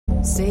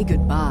Say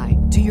goodbye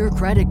to your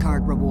credit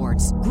card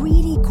rewards.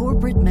 Greedy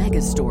corporate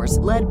mega stores,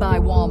 led by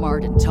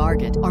Walmart and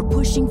Target, are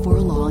pushing for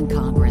a law in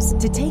Congress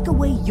to take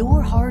away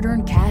your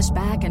hard-earned cash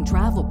back and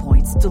travel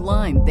points to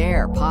line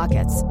their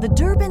pockets. The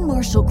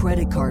Durbin-Marshall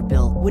credit card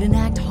bill would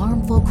enact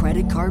harmful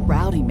credit card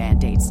routing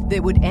mandates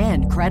that would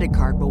end credit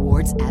card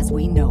rewards as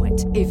we know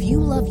it. If you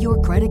love your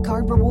credit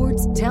card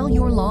rewards, tell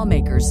your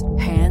lawmakers,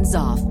 hands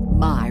off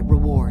my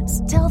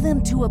rewards. Tell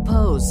them to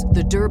oppose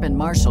the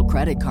Durbin-Marshall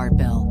credit card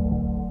bill.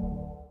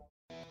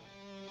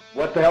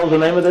 What the hell's the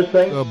name of this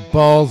thing? The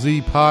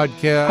Ballzy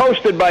Podcast.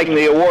 Hosted by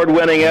the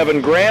award-winning Evan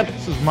Grant.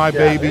 This is my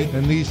baby,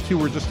 and these two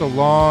were just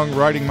along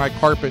riding my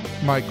carpet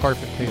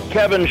tail.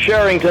 Kevin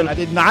Sherrington. I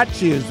did not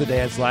choose the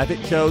dance life.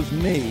 It chose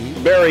me.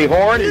 Barry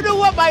Horn. You know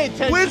what my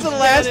intention When's the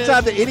last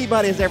time that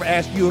anybody has ever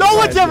asked you a question?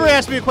 No one's ever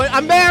asked me a question.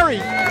 I'm married.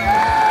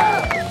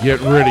 Get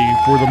ready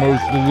for the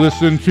most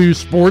listened to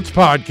sports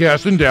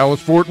podcast in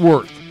Dallas-Fort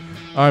Worth.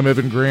 I'm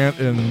Evan Grant,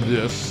 and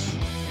this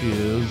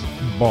is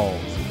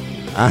Ballzy.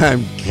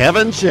 I'm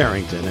Kevin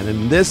Sherrington, and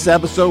in this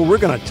episode, we're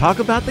going to talk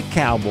about the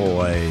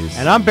Cowboys.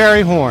 And I'm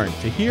Barry Horn.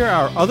 To hear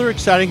our other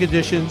exciting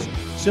editions,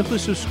 simply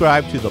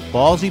subscribe to the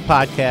Ballzy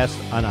Podcast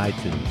on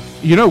iTunes.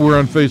 You know, we're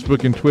on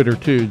Facebook and Twitter,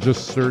 too.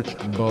 Just search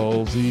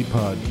Ballzy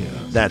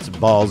Podcast. That's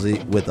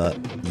Ballzy with a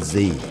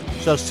Z.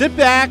 So sit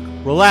back,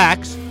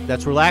 relax,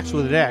 that's relax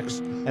with an X,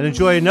 and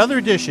enjoy another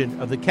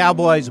edition of the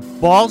Cowboys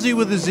Ballzy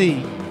with a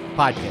Z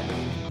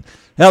podcast.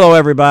 Hello,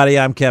 everybody.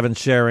 I'm Kevin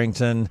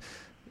Sherrington.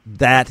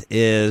 That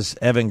is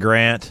Evan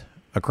Grant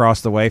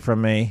across the way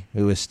from me,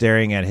 who is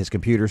staring at his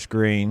computer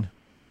screen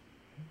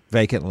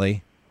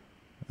vacantly.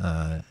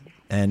 And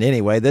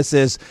anyway, this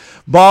is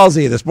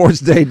Ballzy, the Sports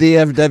Day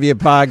DFW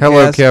podcast.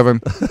 Hello,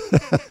 Kevin.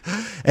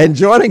 And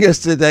joining us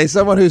today,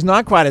 someone who's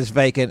not quite as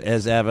vacant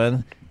as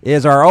Evan,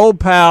 is our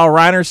old pal,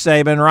 Rainer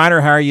Sabin. Rainer,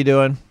 how are you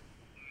doing?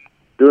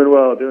 Doing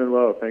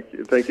well.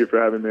 Thank you for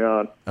having me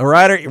on.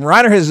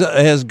 Rainer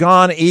has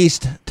gone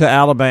east to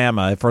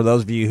Alabama, for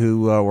those of you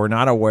who were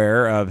not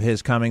aware of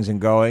his comings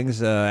and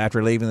goings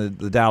after leaving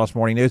the Dallas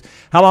Morning News.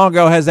 How long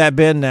ago has that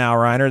been now,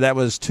 Rainer? That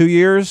was 2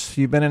 years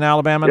you've been in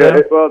Alabama now?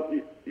 This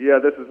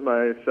is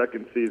my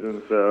second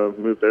season, so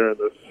moved there in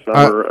the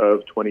summer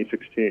of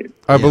 2016.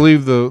 I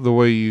believe the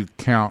way you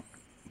count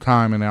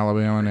time in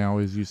Alabama now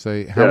is you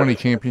say, how many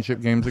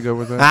championship games ago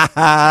was that?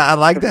 I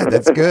like that.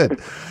 That's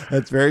good.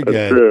 That's very good.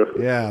 That's true.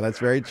 Yeah, that's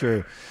very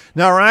true.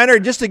 Now, Rainer,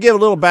 just to give a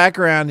little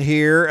background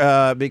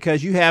here,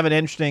 because you have an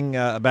interesting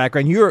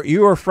background.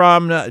 You are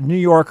from New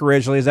York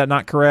originally. Is that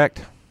not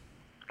correct?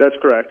 That's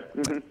correct.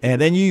 Mm-hmm. And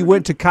then you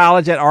went to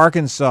college at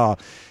Arkansas.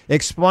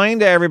 Explain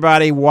to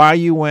everybody why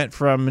you went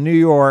from New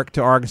York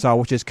to Arkansas,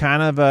 which is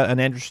kind of an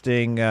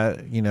interesting, I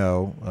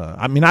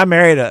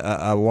married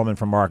a woman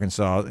from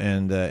Arkansas,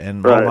 and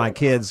right. All my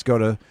kids go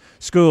to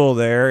school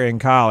there in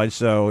college,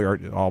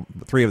 or all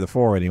three of the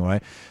four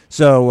anyway.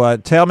 So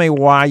tell me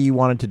why you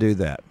wanted to do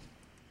that.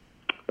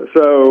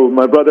 So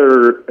my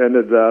brother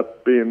ended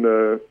up being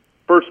the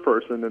first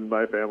person in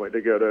my family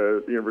to go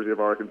to the University of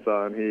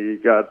Arkansas, and he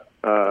got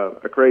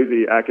a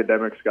crazy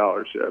academic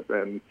scholarship,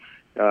 and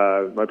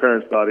my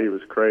parents thought he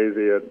was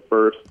crazy at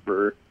first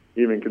for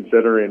even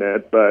considering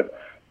it, but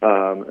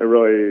it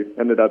really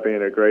ended up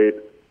being a great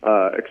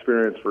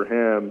experience for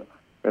him.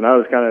 And I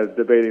was kind of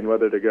debating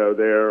whether to go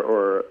there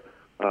or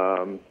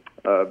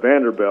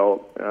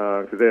Vanderbilt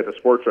because they had a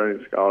sports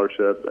writing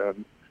scholarship,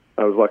 and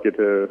I was lucky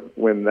to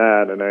win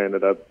that. And I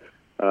ended up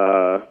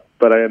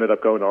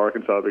going to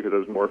Arkansas because I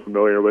was more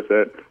familiar with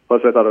it.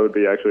 Plus, I thought it would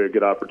be actually a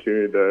good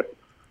opportunity to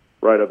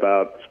write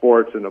about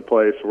sports in a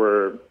place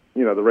where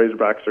the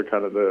Razorbacks are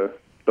kind of the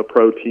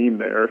pro team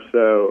there.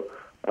 So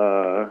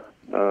I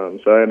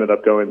ended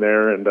up going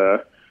there and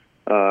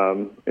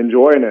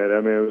enjoying it.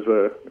 I mean, it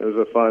was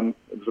a fun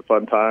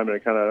time, and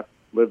it kind of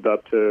lived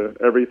up to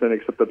everything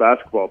except the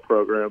basketball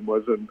program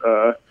didn't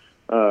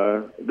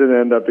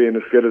end up being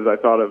as good as I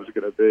thought it was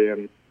going to be.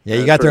 And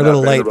you got there a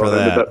little late for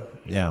that.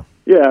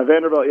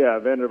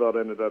 Vanderbilt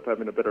ended up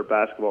having a better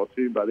basketball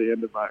team by the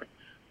end of my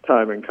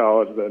time in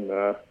college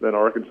than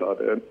Arkansas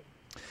did.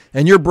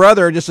 And your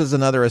brother, just as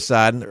another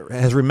aside,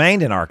 has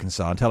remained in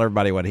Arkansas. And tell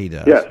everybody what he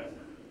does. Yes.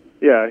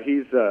 Yeah,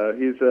 he's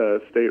a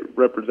state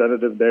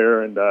representative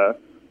there, and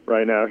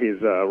right now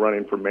he's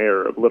running for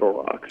mayor of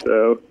Little Rock.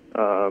 So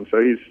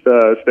he's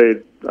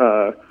stayed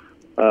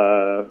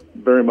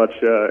very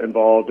much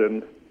involved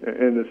in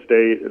the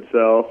state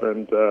itself,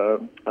 and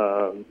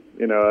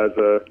as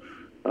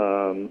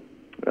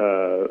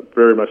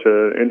very much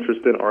an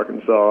interest in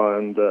Arkansas,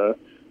 and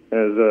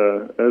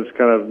has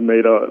kind of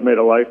made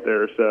a life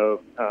there.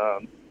 So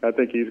I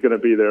think he's going to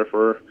be there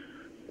for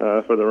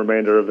the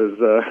remainder of his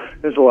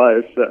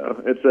life.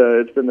 So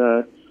it's been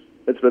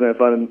a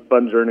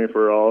fun journey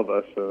for all of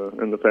us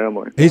in the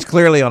family. He's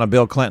clearly on a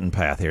Bill Clinton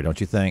path here,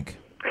 don't you think?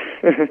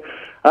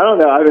 I don't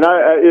know. I mean,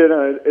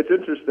 it's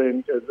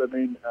interesting because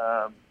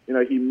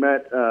he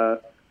met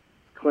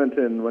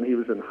Clinton when he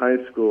was in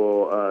high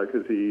school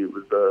because he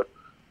was a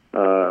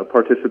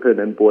participant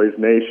in Boys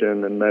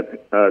Nation, and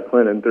met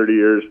Clinton 30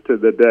 years to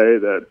the day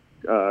that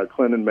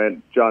Clinton met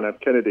John F.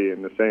 Kennedy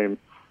in the same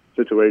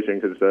situation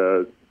because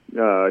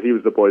he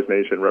was the Boys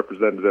Nation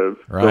representative.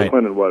 Right. Bill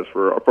Clinton was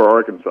for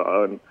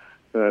Arkansas, and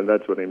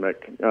that's when he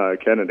met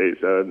Kennedy.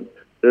 So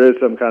there is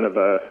some kind of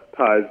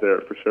ties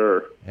there for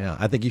sure. Yeah,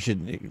 I think you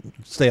should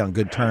stay on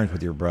good terms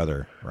with your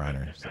brother,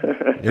 Rainer.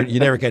 You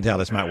never can tell.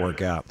 This might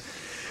work out.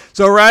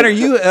 So, Rainer,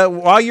 you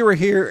while you were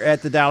here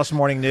at the Dallas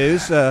Morning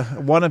News,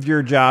 one of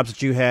your jobs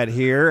that you had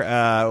here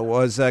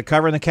was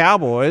covering the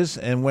Cowboys.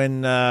 And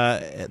when I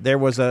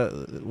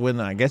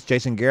guess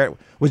Jason Garrett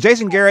was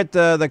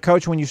the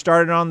coach when you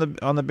started on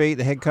the beat,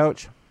 the head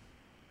coach.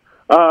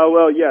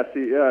 Well, yes,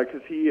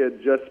 because he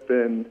had just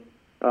been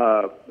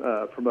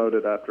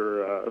promoted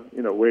after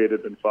Wade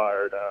had been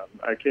fired.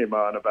 I came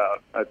on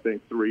about, I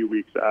think, 3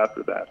 weeks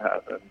after that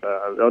happened.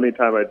 The only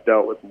time I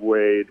dealt with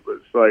Wade was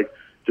like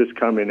just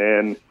coming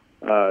in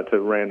to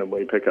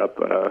randomly pick up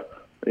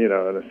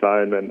an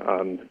assignment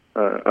on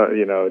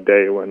a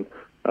day when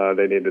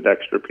they needed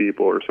extra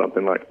people or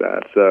something like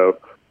that. So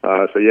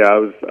yeah, I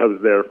was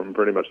there from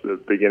pretty much the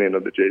beginning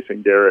of the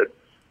Jason Garrett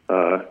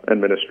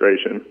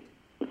administration.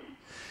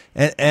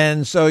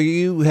 And so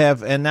you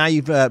have, and now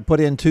you've put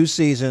in 2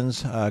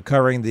 seasons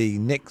covering the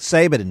Nick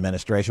Sabin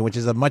administration, which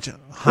is a much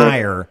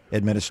higher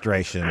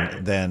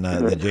administration than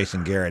the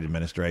Jason Garrett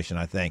administration,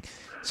 I think.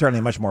 Certainly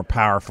a much more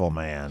powerful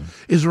man.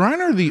 Is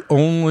Rainer the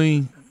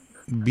only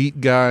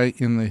beat guy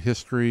in the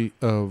history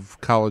of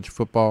college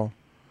football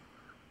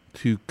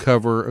to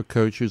cover a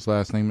coach whose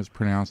last name is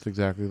pronounced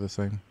exactly the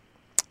same?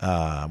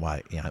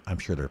 I'm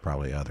sure there are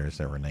probably others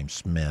that were named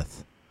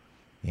Smith,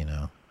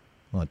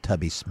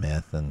 Tubby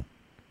Smith and.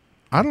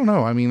 I don't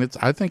know. I mean,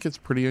 I think it's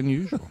pretty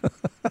unusual.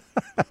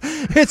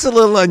 It's a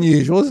little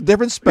unusual. It's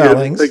different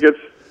spellings.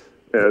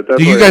 Yeah,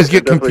 do you guys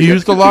get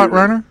confused a lot,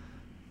 Rainer?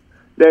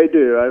 They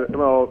do.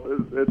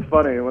 It's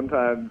funny. One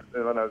time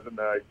when I was in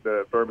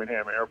the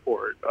Birmingham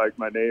airport,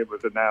 my name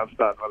was announced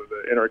on one of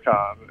the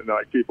intercom,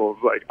 and people's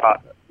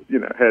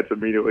heads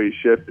immediately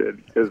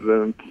shifted because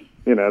the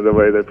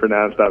way they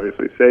pronounced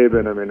obviously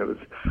Sabin. I mean, it was.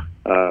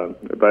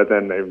 By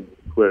then they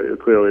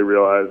clearly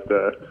realized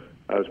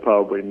I was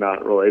probably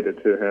not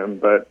related to him,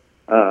 but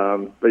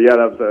yeah,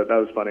 that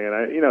was funny. And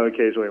I,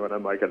 occasionally when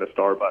I'm at a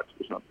Starbucks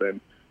or something,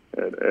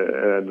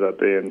 it ends up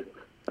being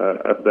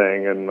a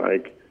thing, and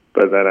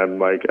but then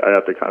I'm I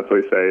have to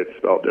constantly say it's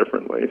spelled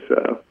differently.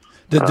 So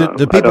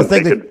do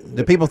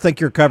people think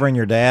you're covering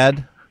your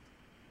dad?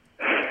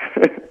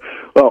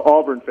 Well,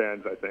 Auburn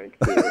fans, I think.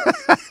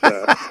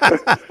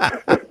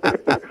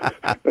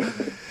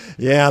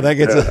 Yeah, that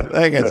gets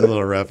a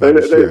little rough.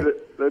 Sure.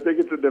 I think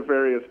it's a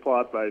nefarious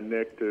plot by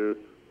Nick to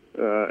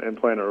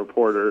implant a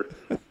reporter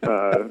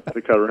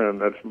to cover him.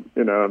 That's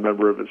a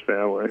member of his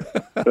family.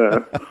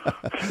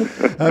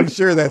 I'm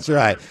sure that's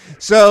right.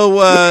 So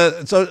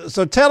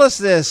tell us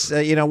this.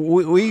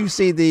 We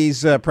see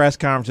these press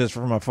conferences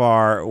from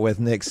afar with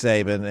Nick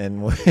Sabin,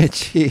 in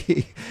which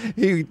he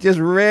just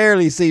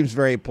rarely seems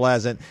very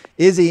pleasant.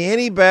 Is he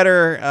any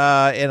better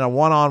in a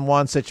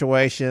one-on-one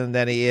situation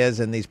than he is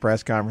in these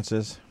press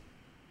conferences?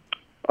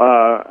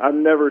 I've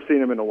never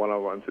seen him in a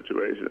one-on-one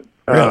situation.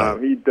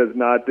 Really? He does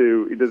not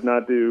do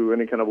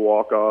any kind of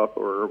walk-off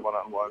or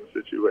one-on-one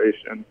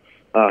situation.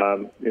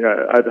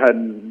 I've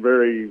had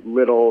very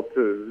little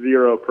to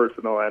zero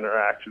personal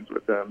interactions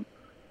with him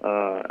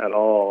at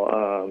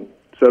all.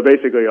 So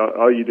basically,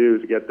 all you do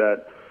is get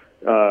that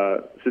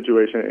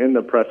situation in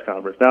the press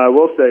conference. Now, I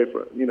will say,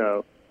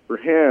 for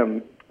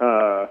him,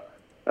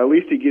 at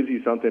least he gives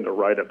you something to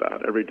write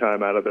about every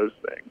time out of those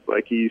things.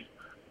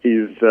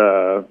 He's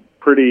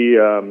pretty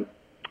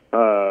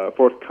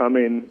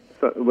forthcoming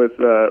with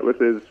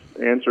his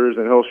answers,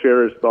 and he'll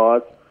share his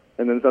thoughts.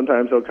 And then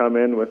sometimes he'll come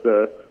in with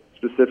a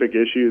specific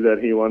issue that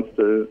he wants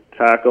to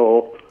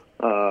tackle,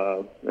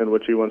 in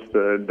which he wants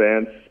to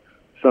advance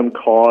some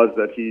cause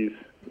that he's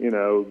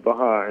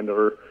behind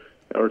or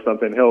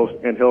something.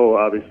 He'll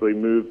obviously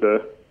move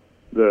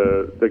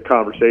the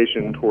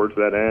conversation towards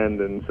that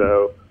end, and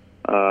so.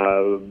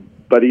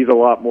 But he's a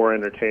lot more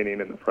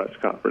entertaining in the press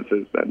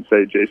conferences than,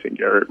 say, Jason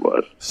Garrett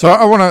was. So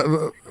I want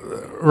to,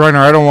 Rainer,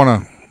 I don't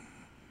want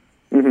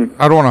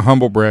to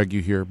humble brag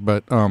you here,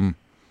 but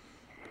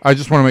I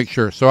just want to make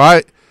sure.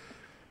 So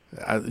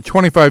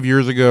 25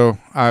 years ago,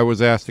 I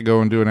was asked to go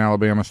and do an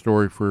Alabama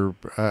story for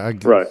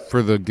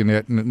the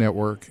Gannett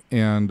Network,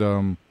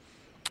 and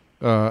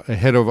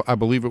ahead of, I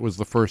believe it was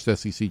the first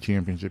SEC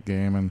championship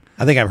game, and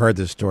I think I've heard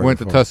this story. Went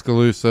before. to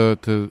Tuscaloosa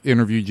to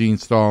interview Gene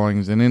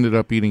Stallings, and ended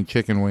up eating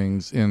chicken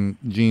wings in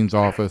Gene's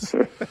office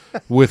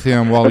with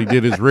him while he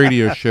did his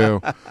radio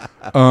show.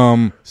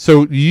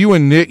 So you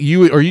and Nick,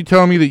 are you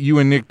telling me that you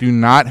and Nick do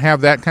not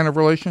have that kind of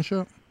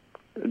relationship?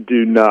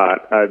 Do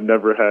not. I've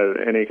never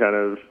had any kind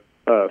of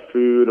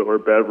food or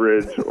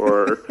beverage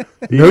or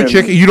no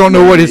chicken. You don't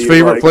know what his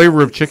favorite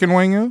flavor of chicken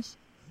wing is?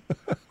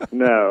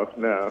 No.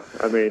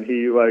 I mean,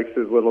 he likes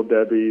his Little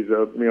Debbie's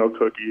oatmeal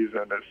cookies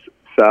and his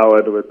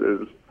salad with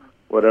his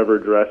whatever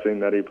dressing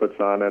that he puts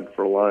on it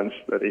for lunch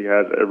that he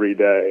has every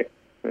day.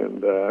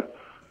 And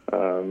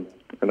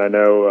I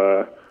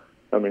know,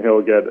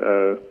 he'll get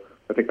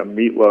I think a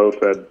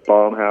meatloaf at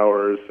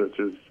Baumhauer's, which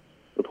is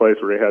the place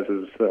where he has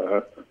his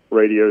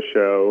radio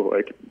show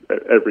like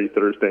every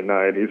Thursday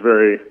night. He's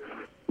very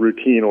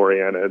routine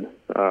oriented.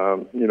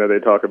 They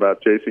talk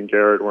about Jason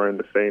Garrett wearing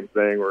the same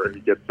thing where he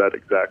gets that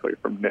exactly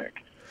from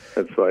Nick.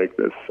 It's like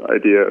this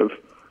idea of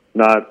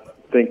not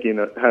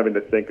having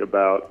to think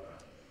about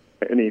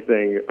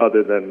anything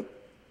other than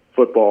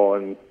football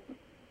and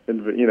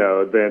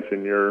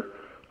advancing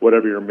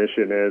whatever your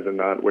mission is and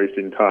not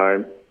wasting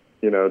time,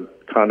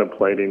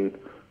 contemplating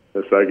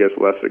this, I guess,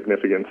 less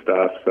significant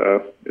stuff.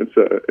 So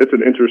it's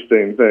an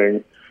interesting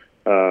thing,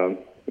 and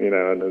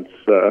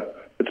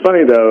it's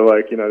funny though,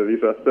 like,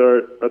 these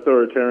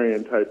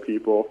authoritarian type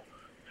people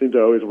seem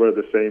to always wear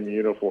the same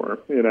uniform,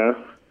 I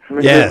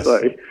mean, yes.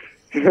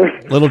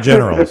 Little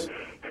generals.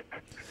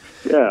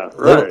 Yeah,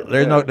 right.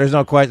 There's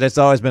no question. That's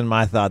always been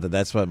my thought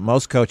that's what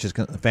most coaches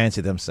fancy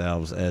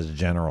themselves as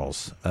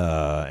generals,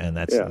 and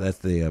that's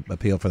the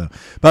appeal for them.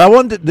 But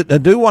I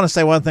do want to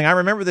say one thing. I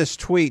remember this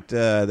tweet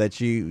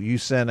that you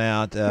sent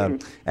out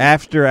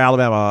after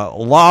Alabama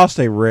lost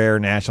a rare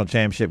national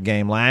championship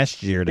game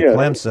last year to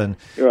Clemson,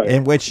 right.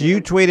 in which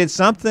you tweeted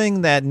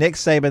something that Nick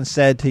Saban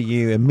said to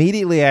you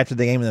immediately after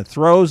the game in the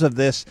throes of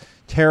this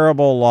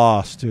terrible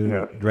loss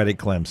to dreaded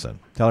Clemson.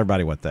 Tell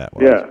everybody what that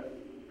was. Yeah.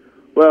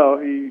 Well,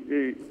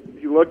 he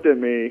looked at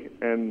me,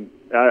 and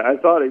I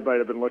thought he might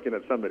have been looking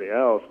at somebody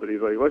else, but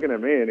he's like looking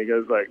at me, and he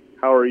goes like,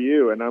 "How are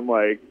you?" And I'm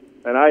like,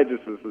 and I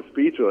just was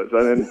speechless.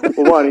 And then,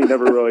 for one, he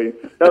never really.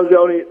 That's the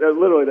only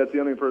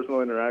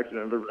personal interaction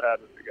I've ever had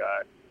with the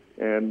guy,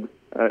 and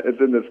it's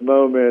in this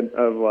moment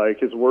of like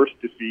his worst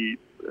defeat.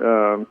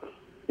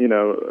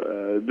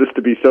 Just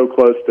to be so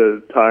close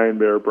to tying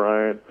Bear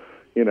Bryant,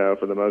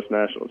 for the most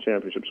national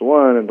championships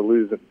won, and to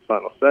lose in the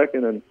final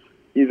second, and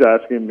he's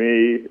asking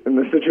me in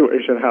this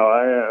situation how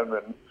I am,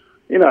 and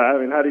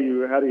how do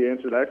you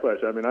answer that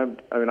question? I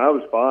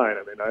was fine.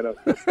 I don't,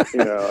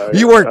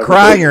 you weren't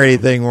crying or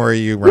anything, were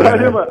you, Rainer?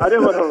 I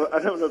didn't want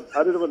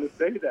to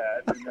say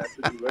that in that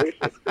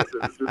situation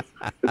because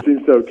it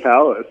seems so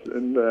callous,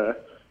 and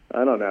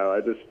I don't know.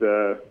 I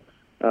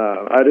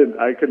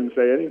couldn't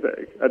say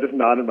anything. I just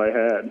nodded my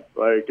head.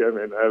 I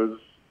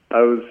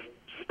was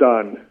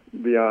stunned,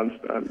 beyond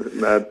stunned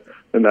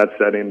in that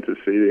setting to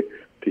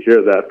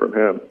hear that from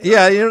him.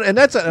 Yeah, and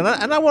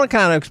I want to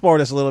kind of explore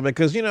this a little bit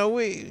because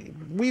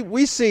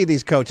we see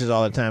these coaches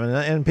all the time,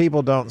 and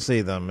people don't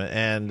see them,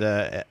 and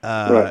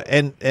right.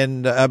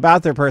 and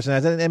about their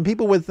personality, and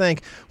people would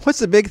think, what's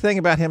the big thing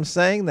about him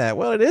saying that?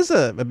 Well, it is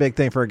a big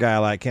thing for a guy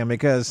like him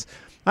because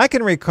I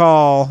can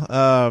recall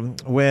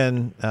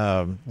when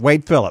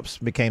Wade Phillips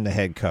became the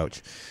head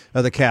coach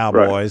of the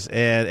Cowboys, right.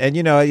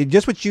 and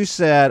just what you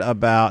said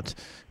about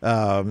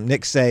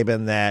Nick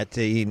Saban, that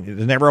he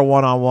was never a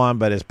one-on-one,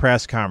 but his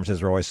press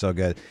conferences were always so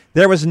good.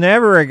 There was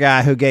never a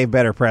guy who gave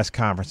better press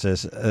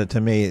conferences to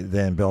me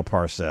than Bill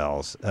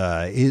Parcells.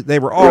 They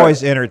were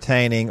always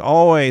entertaining,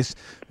 always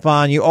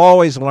fun. You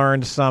always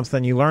learned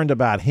something. You learned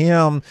about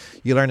him.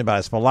 You learned about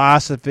his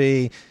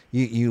philosophy.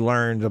 You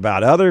learned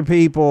about other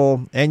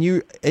people, and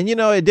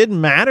it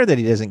didn't matter that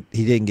he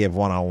didn't give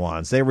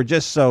one-on-ones. They were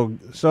just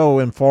so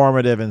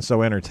informative and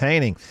so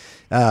entertaining.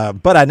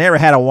 But I never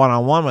had a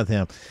one-on-one with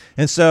him.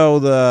 And so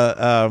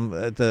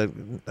the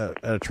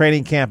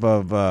training camp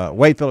of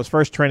Wade Phillips'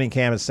 first training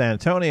camp in San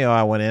Antonio,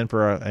 I went in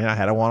and I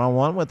had a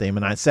one-on-one with him.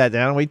 And I sat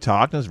down and we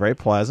talked, and it was very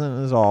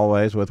pleasant, as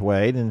always, with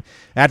Wade. And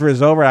after it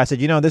was over, I said,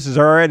 this is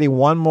already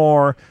one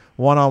more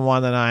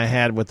one-on-one than I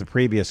had with the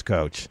previous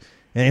coach.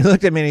 And he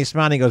looked at me and he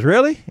smiled and he goes,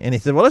 "Really?" And he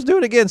said, "Well, let's do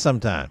it again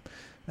sometime."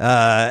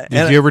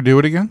 Did you ever do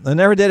it again? I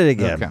never did it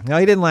again. Okay. No,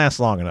 he didn't last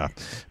long enough.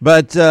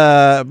 But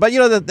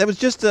that was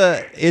just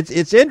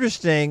it's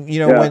interesting.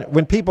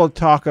 When people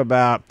talk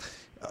about,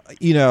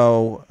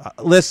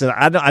 listen,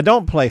 I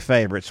don't play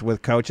favorites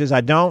with coaches.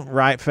 I don't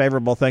write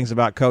favorable things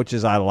about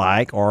coaches I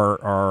like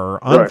or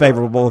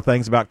unfavorable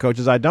things about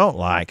coaches I don't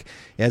like.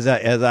 As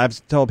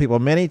I've told people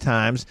many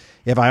times,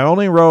 if I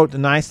only wrote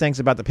nice things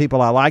about the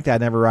people I liked,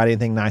 I'd never write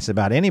anything nice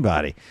about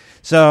anybody.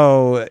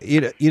 So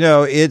it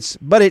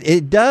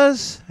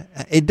does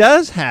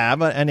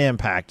have an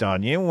impact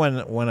on you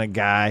when a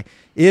guy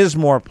is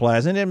more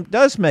pleasant. It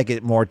does make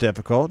it more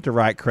difficult to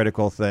write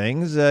critical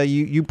things.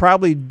 You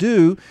probably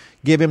do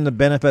give him the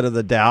benefit of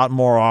the doubt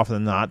more often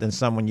than not than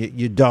someone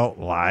you don't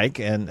like,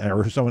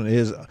 or someone who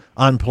is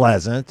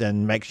unpleasant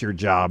and makes your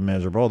job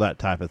miserable, that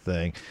type of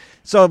thing.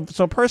 So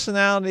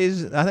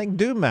personalities, I think,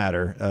 do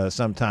matter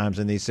sometimes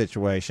in these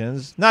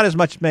situations. Not as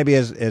much maybe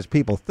as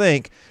people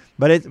think,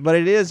 but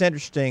it is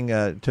interesting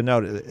to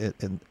note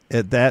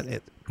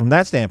from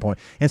that standpoint.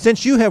 And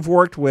since you have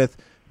worked with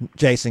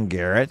Jason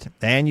Garrett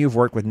and you've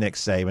worked with Nick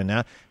Saban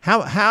now,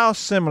 how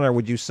similar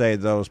would you say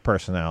those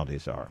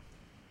personalities are?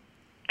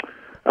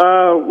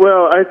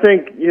 Well, I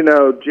think,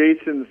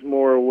 Jason's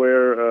more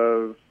aware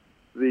of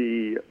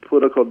the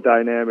political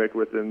dynamic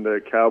within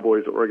the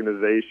Cowboys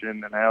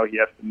organization and how he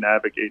has to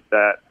navigate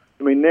that.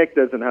 Nick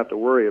doesn't have to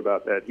worry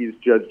about that. He's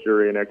judge,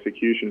 jury, and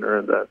executioner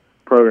in that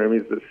program.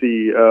 He's the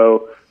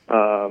CEO.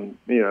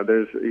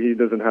 He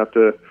doesn't have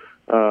to,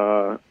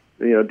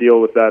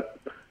 deal with that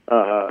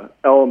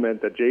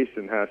element that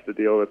Jason has to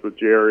deal with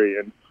Jerry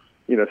and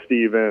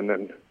Steven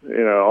and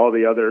all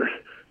the other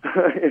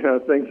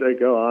things that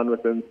go on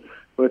within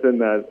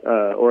that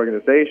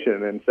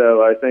organization. And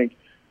so I think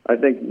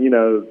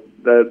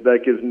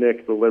that gives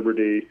Nick the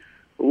liberty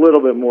a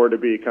little bit more to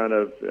be kind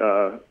of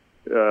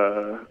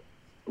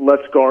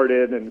less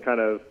guarded and kind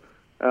of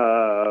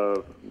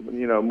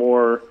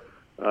more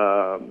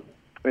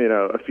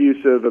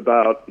effusive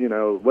about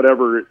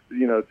whatever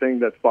thing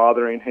that's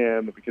bothering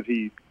him, because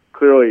he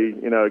clearly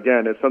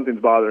again, if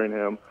something's bothering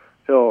him,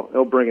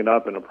 he'll bring it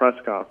up in a press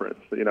conference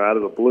out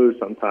of the blue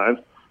sometimes,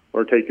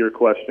 or take your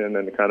question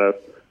and kind of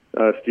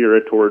steer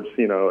it towards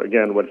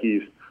again what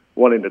he's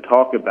wanting to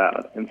talk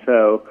about. And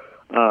so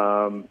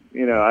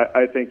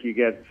I think you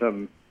get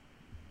some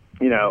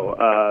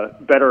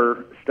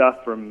better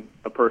stuff from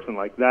a person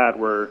like that,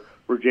 where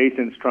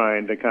Jason's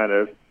trying to kind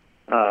of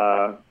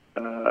kind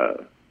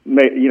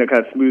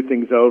of smooth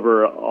things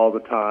over all the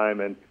time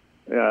and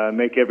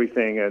make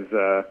everything as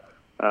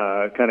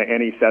kind of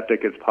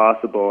antiseptic as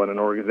possible in an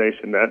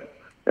organization that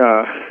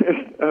is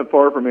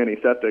far from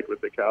antiseptic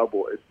with the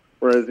Cowboys.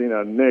 Whereas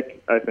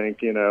Nick, I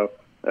think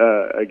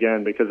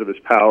again, because of his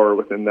power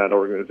within that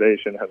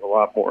organization, has a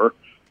lot more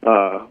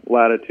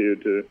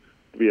latitude to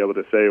be able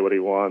to say what he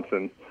wants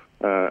and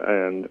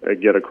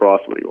get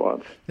across what he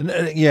wants.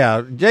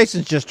 Yeah,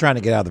 Jason's just trying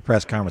to get out of the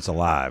press conference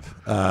alive.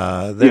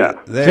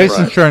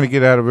 Jason's trying to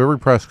get out of every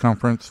press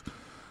conference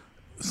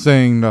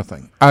saying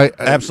nothing.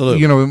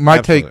 Absolutely. My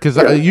take, because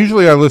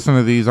usually I listen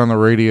to these on the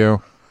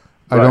radio.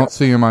 I don't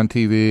see them on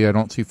TV. I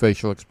don't see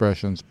facial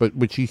expressions. But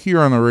what you hear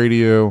on the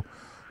radio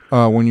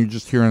when you're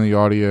just hearing the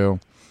audio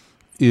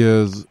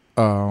is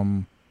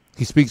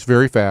he speaks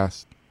very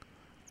fast.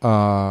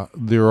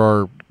 There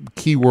are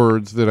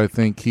keywords that I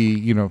think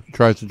he,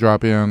 tries to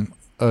drop in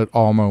at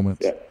all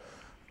moments. Yeah.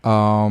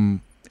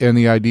 And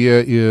the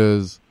idea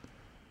is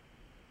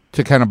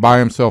to kind of buy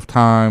himself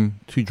time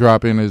to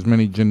drop in as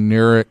many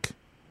generic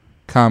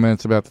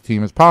comments about the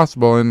team as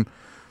possible. And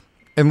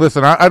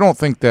listen, I don't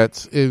think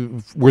that's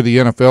where the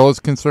NFL is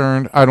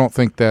concerned. I don't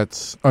think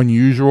that's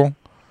unusual.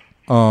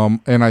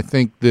 And I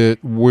think that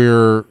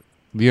where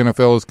the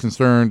NFL is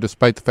concerned,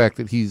 despite the fact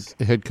that he's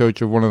the head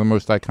coach of one of the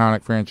most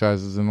iconic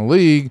franchises in the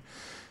league,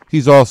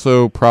 he's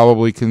also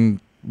probably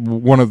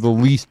one of the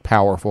least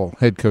powerful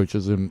head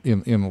coaches in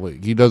the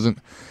league. He doesn't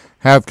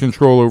have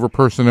control over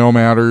personnel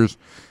matters.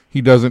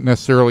 He doesn't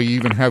necessarily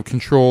even have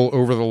control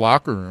over the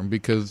locker room,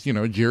 because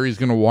Jerry's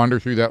going to wander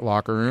through that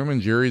locker room,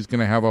 and Jerry's going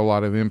to have a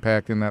lot of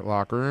impact in that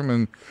locker room,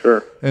 and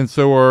sure. And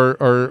so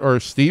are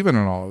Steven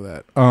and all of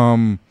that.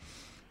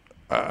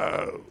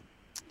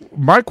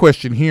 My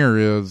question here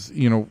is,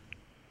 do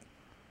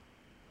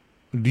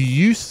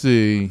you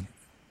see,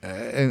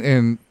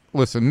 and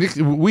listen, Nick,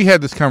 we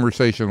had this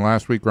conversation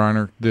last week,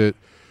 Rainer, that,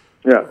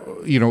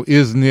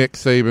 is Nick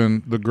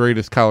Sabin the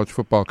greatest college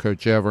football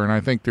coach ever? And I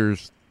think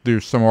there's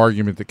some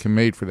argument that can be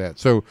made for that.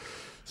 So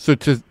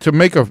to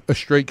make a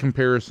straight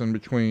comparison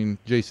between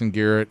Jason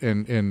Garrett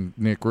and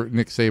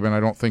Nick Sabin, I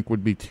don't think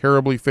would be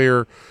terribly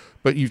fair,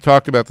 but you've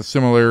talked about the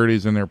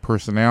similarities in their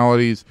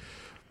personalities.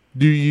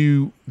 Do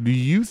you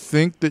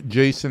think that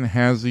Jason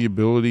has the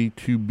ability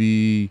to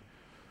be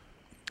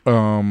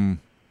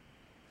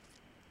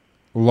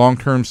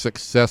long-term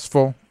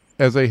successful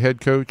as a head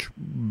coach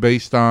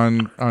based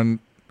on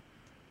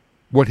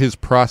what his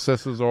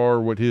processes are,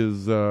 what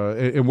his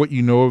and what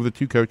you know of the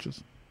two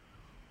coaches?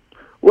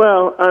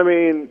 Well, I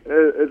mean,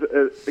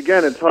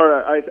 again, it's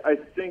hard. I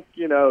think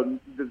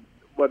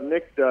what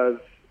Nick does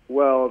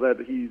well,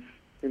 that he's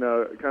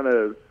kind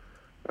of.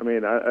 I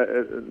mean,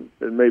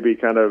 it may be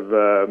kind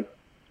of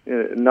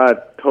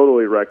not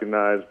totally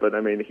recognized, but I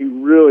mean, he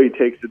really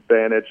takes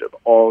advantage of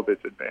all of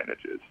its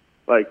advantages.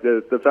 Like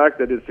the fact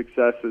that his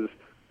success is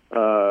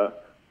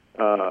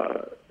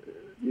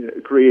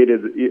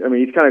created. I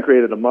mean, he's kind of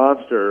created a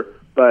monster,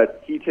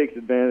 but he takes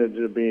advantage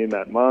of being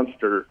that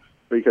monster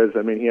because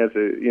I mean, he has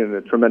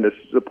a tremendous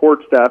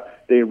support staff.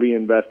 They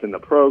reinvest in the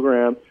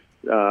program.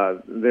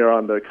 They're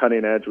on the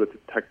cutting edge with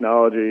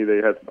technology. They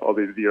have all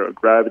these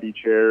gravity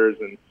chairs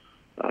and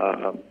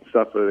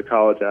stuff for the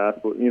college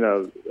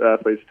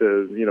athletes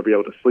to be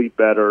able to sleep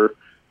better.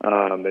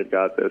 They've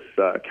got this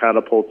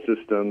catapult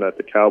system that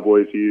the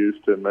Cowboys use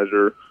to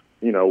measure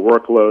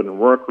workload and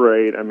work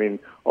rate. I mean,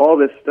 all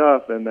this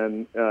stuff, and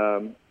then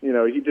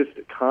he just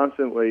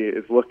constantly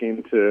is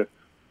looking to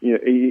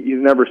he's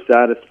never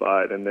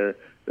satisfied, and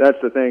that's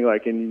the thing.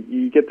 Like, and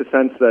you get the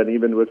sense that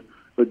even with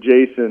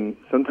Jason,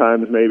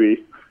 sometimes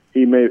maybe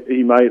he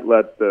might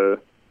let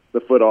the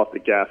foot off the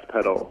gas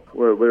pedal,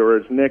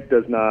 whereas Nick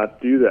does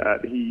not do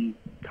that. He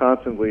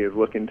constantly is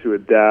looking to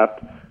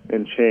adapt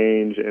and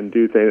change and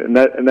do things, and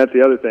that's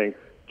the other thing.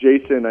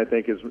 Jason, I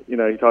think, is he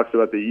talks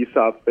about the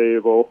Aesop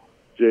fable.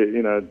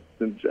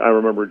 I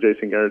remember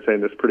Jason Garrett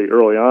saying this pretty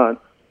early on,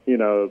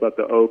 about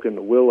the oak and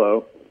the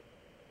willow,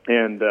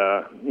 and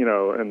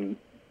and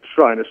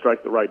trying to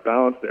strike the right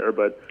balance there.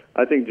 But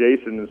I think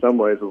Jason, in some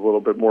ways, is a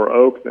little bit more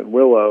oak than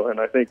willow, and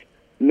I think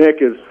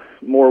Nick is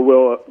more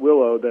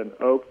willow than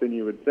oak than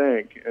you would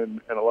think in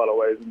a lot of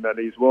ways, and that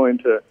he's willing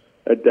to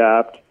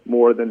adapt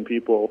more than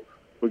people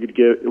would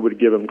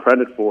give him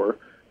credit for,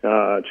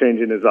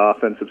 changing his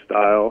offensive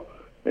style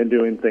and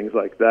doing things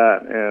like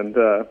that.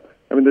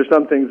 And there's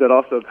some things that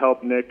also have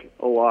helped Nick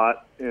a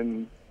lot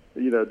in,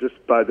 just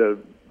by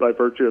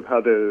virtue of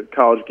how the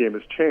college game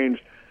has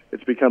changed.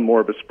 It's become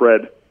more of a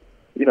spread,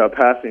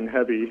 passing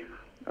heavy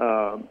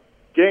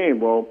game.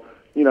 Well,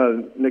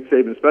 Nick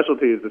Saban's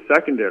specialty is the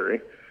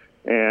secondary,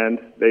 and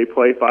they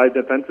play 5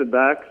 defensive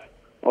backs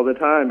all the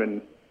time,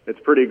 and it's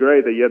pretty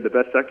great that you have the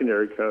best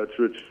secondary coach,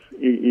 which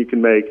you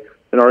can make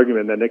an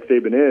argument that Nick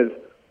Saban is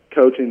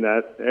coaching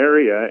that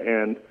area,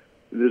 and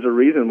there's a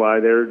reason why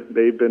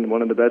they've been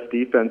one of the best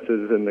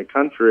defenses in the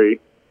country,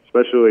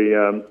 especially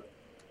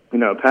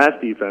pass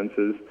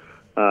defenses.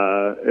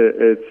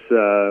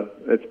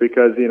 It's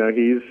because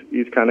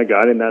he's kind of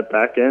guiding that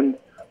back end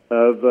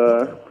of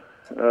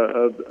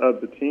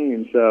the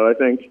team. So I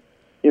think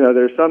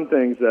there's some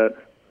things that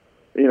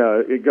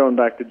going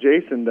back to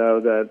Jason though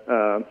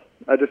that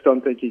I just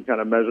don't think he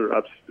kind of measures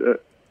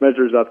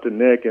up to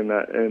Nick in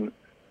that and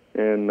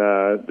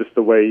just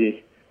the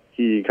way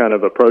he kind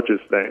of approaches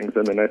things.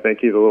 I mean, I think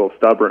he's a little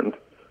stubborn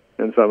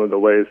in some of the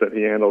ways that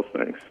he handles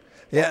things.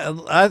 Yeah,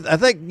 I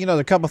think, there are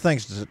a couple of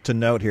things to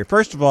note here.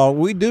 First of all,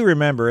 we do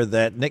remember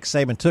that Nick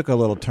Saban took a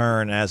little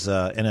turn as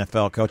an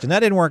NFL coach, and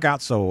that didn't work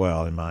out so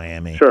well in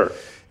Miami. Sure.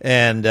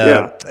 And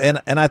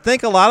I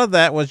think a lot of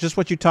that was just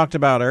what you talked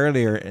about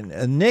earlier.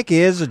 And Nick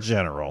is a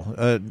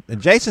general.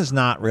 Jason's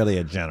not really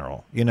a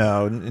general.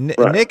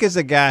 Right. Nick is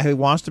a guy who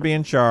wants to be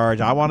in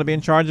charge. I want to be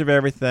in charge of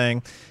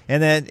everything.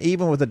 And then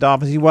even with the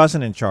Dolphins, he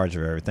wasn't in charge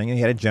of everything. He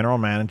had a general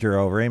manager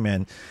over him,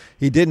 and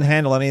he didn't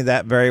handle any of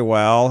that very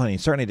well, and he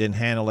certainly didn't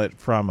handle it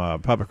from a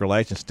public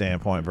relations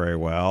standpoint very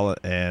well.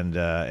 And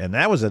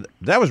that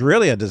was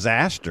really a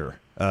disaster.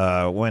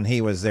 When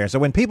he was there. So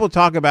when people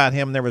talk about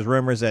him, there was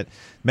rumors that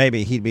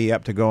maybe he'd be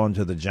up to going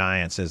to the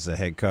Giants as the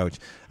head coach.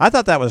 I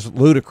thought that was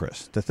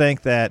ludicrous to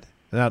think that.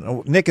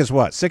 Nick is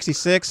what,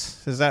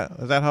 66? Is that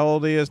how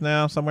old he is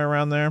now? Somewhere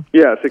around there?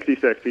 Yeah,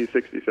 66. He's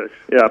 66.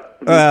 Yeah.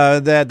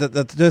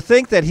 To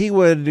think that he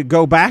would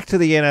go back to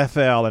the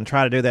NFL and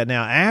try to do that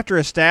now after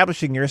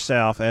establishing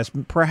yourself as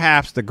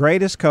perhaps the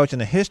greatest coach in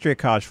the history of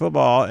college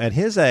football at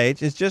his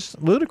age is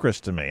just ludicrous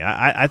to me.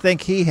 I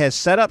think he has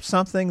set up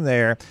something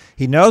there.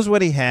 He knows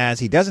what he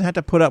has. He doesn't have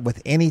to put up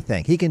with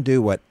anything. He can do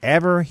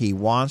whatever he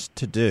wants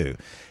to do.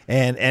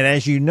 And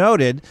as you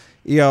noted,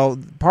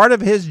 part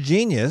of his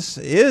genius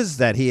is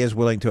that he is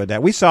willing to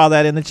adapt. We saw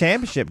that in the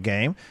championship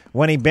game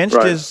when he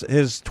benched his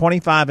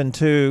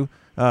 25-2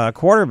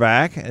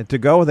 quarterback to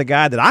go with a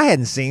guy that I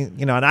hadn't seen,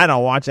 and I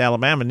don't watch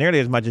Alabama nearly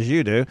as much as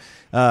you do,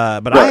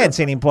 but I hadn't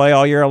seen him play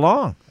all year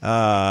long.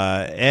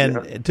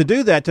 To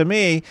do that to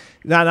me,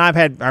 now I've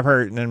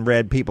heard and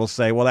read people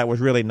say, well, that was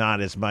really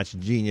not as much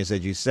genius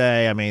as you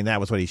say. I mean, that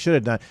was what he should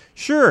have done.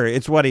 Sure,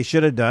 it's what he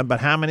should have done, but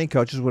how many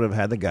coaches would have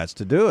had the guts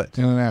to do it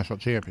in the national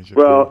championship?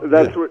 Well,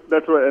 that's what,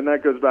 and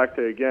that goes back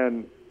to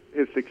again.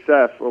 His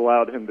success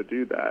allowed him to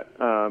do that.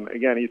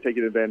 Again, he's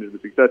taking advantage of the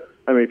success.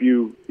 I mean, if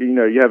you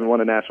haven't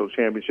won a national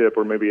championship,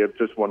 or maybe have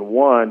just won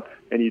one,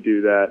 and you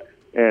do that,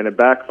 and it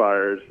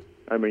backfires,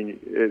 I mean,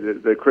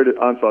 the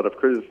onslaught of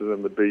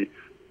criticism would be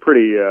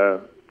pretty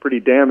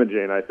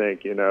damaging, I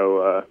think.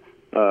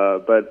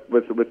 But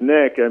with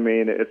Nick, I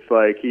mean, it's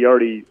like he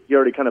already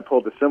kind of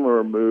pulled a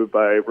similar move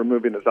by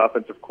removing his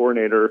offensive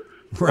coordinator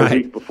a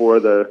week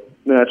before the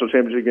national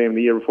championship game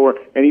the year before,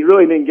 and he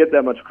really didn't get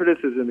that much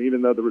criticism,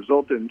 even though the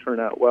result didn't turn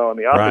out well, and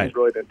the offense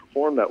really didn't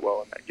perform that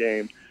well in that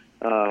game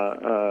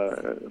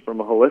from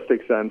a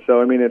holistic sense.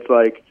 So I mean, it's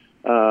like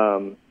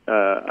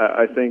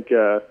I think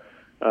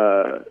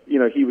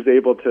he was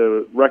able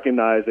to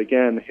recognize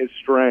again his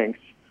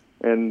strengths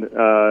and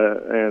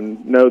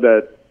know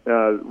that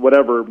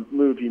whatever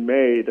move he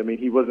made, I mean,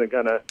 he wasn't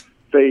going to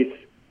face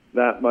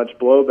that much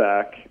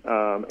blowback,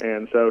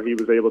 and so he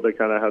was able to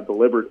kind of have the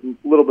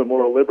little bit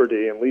more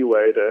liberty and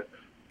leeway to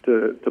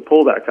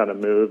pull that kind of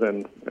move,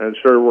 and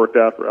sure worked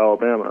out for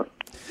Alabama.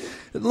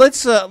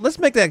 Let's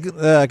make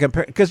that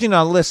compare, because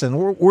listen,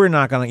 we're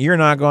not going to. You're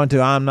not going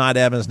to. I'm not.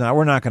 Evans not.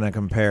 We're not going to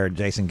compare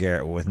Jason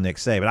Garrett with Nick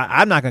Saban.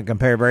 I'm not going to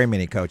compare very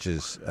many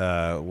coaches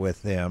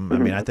with him. I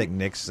mean, I think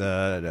Nick's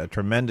a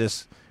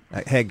tremendous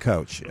head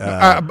coach.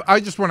 I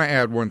just want to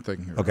add one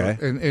thing here. Okay.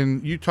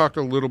 And you talked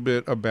a little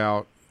bit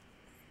about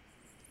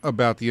the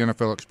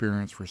NFL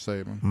experience for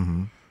Saban.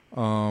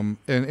 Mm-hmm.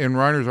 And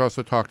Reiner's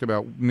also talked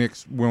about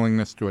Nick's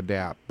willingness to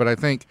adapt. But I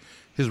think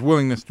his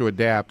willingness to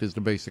adapt is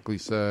to basically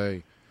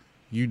say,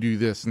 you do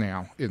this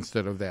now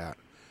instead of that.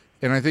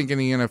 And I think in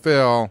the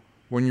NFL,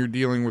 when you're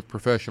dealing with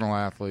professional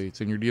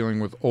athletes and you're dealing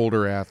with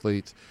older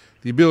athletes,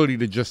 the ability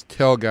to just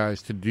tell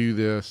guys to do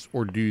this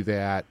or do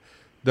that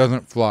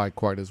doesn't fly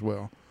quite as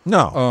well.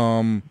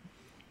 No.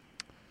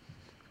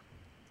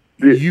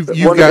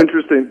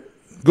 Interesting.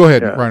 Go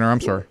ahead, Rainer. I'm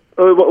sorry.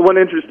 One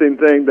interesting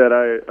thing that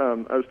I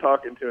was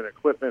talking to an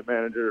equipment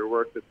manager who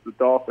worked at the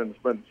Dolphins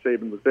when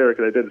Saban was there,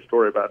 because I did a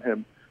story about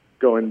him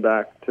going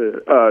back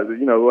to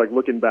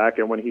looking back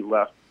at when he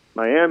left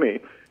Miami,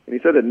 and he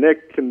said that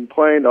Nick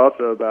complained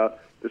also about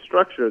the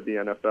structure of the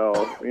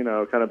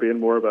NFL, kind of being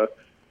more of a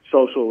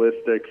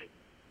socialistic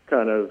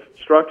kind of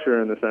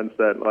structure in the sense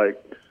that,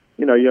 like,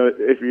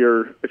 if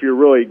you're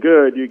really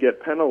good, you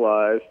get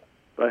penalized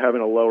by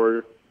having a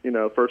lower,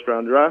 first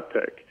round draft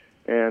pick.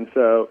 And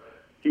so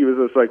he was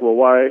just like, well,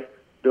 why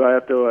do I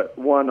have to,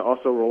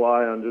 also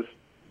rely on just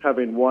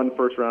having one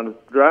first round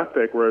draft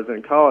pick, whereas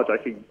in college I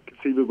could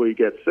conceivably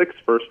get 6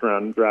 first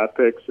round draft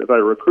picks if I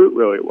recruit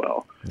really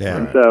well. Yeah.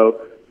 And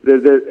so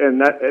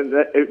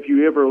that if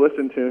you ever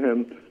listen to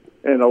him,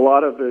 and a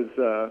lot of his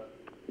the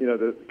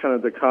kind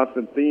of the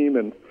constant theme,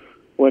 and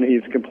when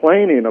he's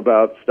complaining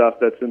about stuff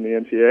that's in the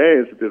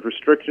NCAA, is the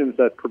restrictions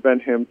that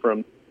prevent him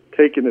from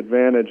taking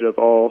advantage of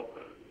all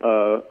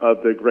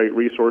of the great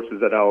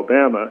resources at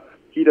Alabama.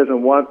 He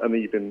doesn't want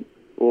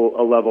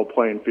a level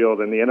playing field,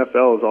 and the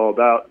NFL is all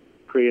about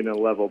creating a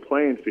level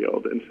playing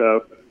field. And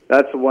so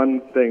that's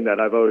one thing that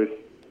I've always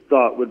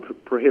thought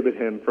would prohibit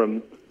him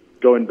from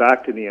going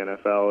back to the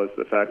NFL, is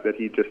the fact that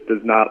he just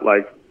does not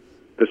like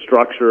the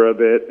structure of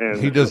it, and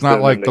he does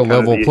not like the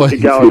level playing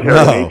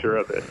egalitarian nature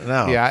of it.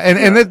 No. Yeah,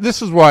 and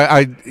this is why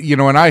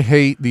and I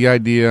hate the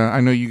idea.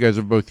 I know you guys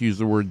have both used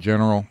the word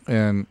general,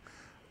 and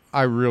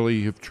I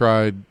really have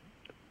tried.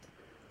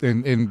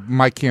 In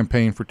my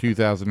campaign for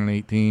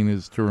 2018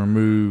 is to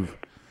remove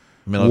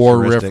war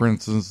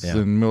references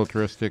and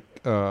militaristic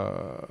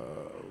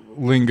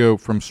lingo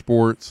from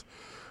sports.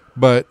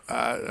 But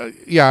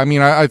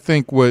I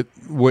think what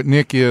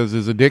Nick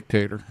is a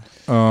dictator.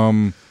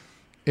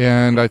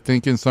 And I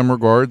think in some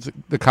regards,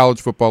 the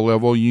college football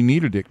level, you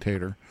need a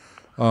dictator.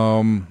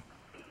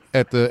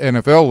 At the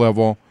NFL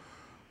level,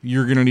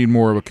 you're going to need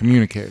more of a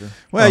communicator.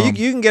 Well, you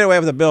can get away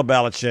with a Bill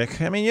Belichick.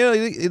 I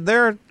mean,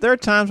 there are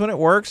times when it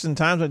works and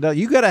times when it doesn't.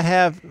 You got to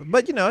have,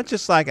 but it's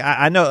just like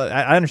I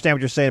understand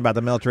what you're saying about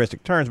the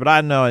militaristic terms, but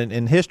I know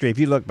in history, if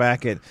you look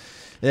back at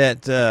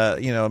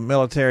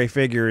military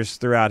figures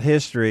throughout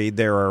history,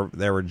 there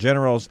were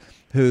generals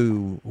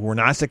who were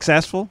not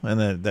successful,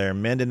 and their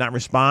men did not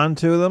respond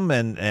to them,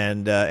 and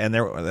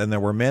there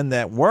were men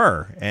that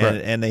were,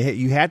 and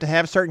you had to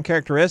have certain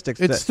characteristics.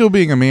 It's still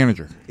being a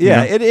manager.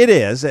 Yeah, it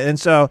is, and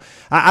so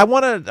I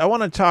want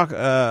to talk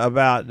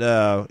about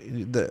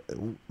the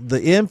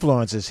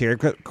influences here.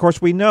 Of course,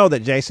 we know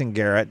that Jason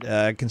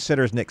Garrett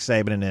considers Nick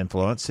Sabin an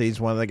influence. He's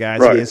one of the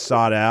guys he has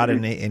sought out,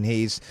 and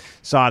he's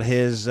sought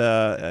his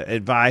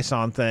advice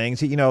on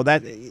things.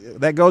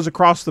 That goes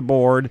across the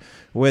board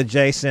with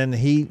Jason.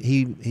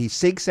 He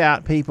seeks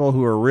out people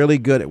who are really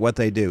good at what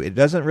they do. It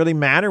doesn't really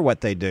matter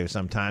what they do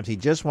sometimes. He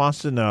just wants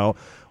to know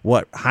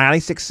what highly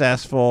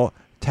successful,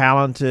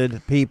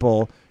 talented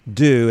people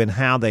do and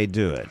how they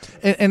do it.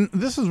 And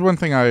this is one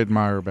thing I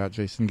admire about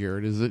Jason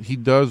Garrett, is that he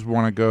does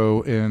want to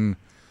go and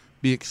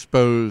be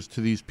exposed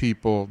to these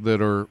people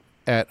that are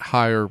at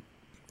higher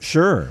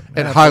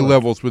high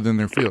levels within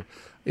their field.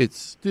 It's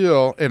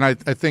still, and I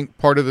think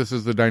part of this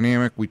is the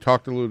dynamic. We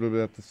talked a little bit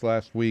about this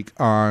last week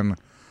on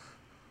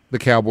the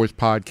Cowboys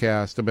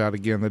podcast about,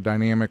 again, the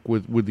dynamic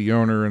with the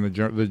owner and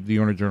the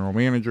owner general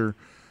manager,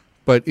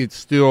 but it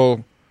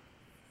still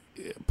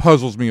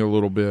puzzles me a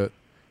little bit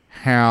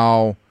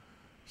how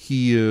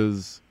he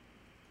is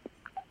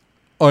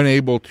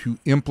unable to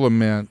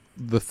implement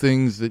the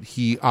things that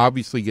he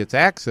obviously gets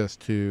access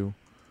to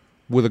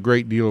with a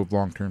great deal of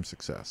long-term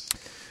success.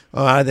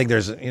 Well, I think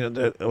there's, I'll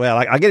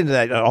get into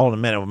that all in a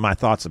minute with my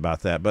thoughts about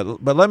that.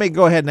 But let me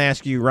go ahead and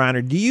ask you,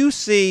 Rainer, do you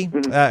see,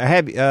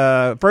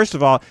 first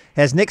of all,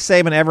 has Nick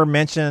Sabin ever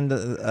mentioned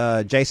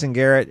Jason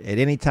Garrett at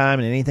any time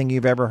in anything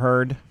you've ever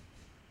heard?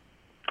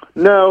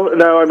 No.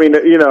 I mean,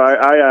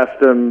 I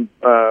asked him,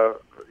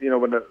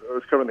 when I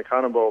was covering the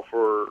Cotton Bowl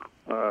for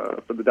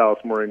the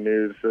Dallas Morning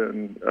News,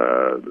 and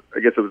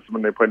I guess it was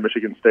when they played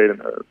Michigan State in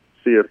the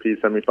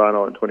CFP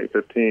semifinal in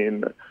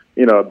 2015,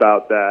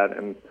 about that.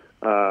 And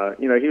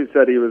he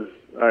said he was,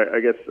 I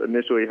guess,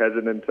 initially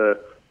hesitant to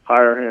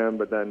hire him,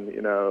 but then,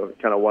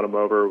 kind of won him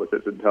over with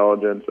his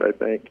intelligence, I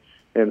think.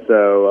 And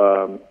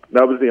so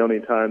that was the only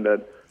time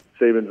that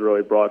Sabin's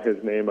really brought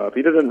his name up.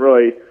 He doesn't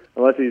really,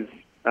 unless he's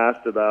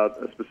asked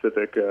about a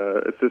specific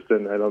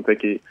assistant, I don't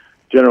think he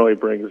generally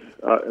brings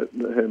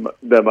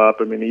them up.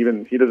 I mean,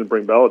 even he doesn't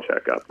bring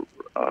Belichick up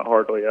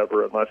hardly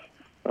ever unless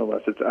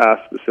it's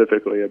asked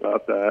specifically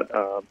about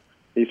that.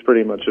 He's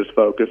pretty much just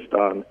focused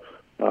on,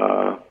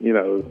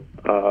 he'll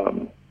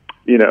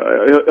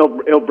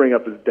bring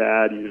up his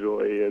dad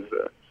usually as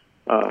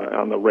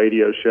on the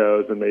radio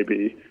shows, and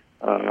maybe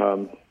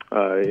Coach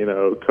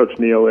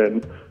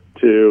Nealon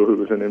too, who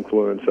was an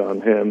influence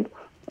on him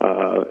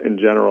in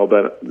general.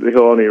 But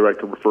he'll only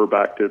refer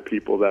back to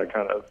people that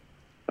kind of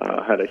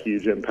had a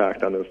huge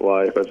impact on his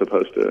life, as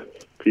opposed to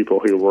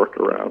people he worked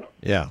around.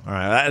 Yeah, all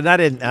right. I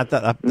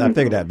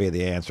figured that'd be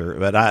the answer,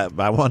 but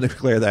I wanted to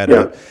clear that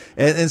up.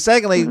 And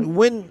secondly,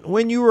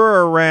 when you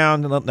were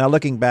around, now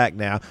looking back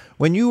now,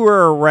 when you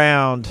were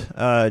around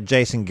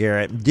Jason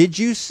Garrett, did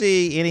you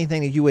see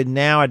anything that you would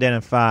now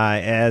identify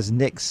as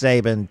Nick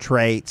Sabin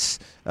traits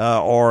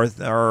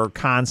or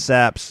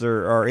concepts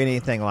or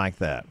anything like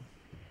that?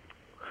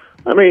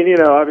 I mean,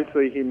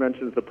 obviously he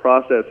mentions the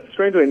process.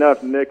 Strangely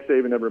enough, Nick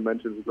Saban never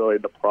mentions really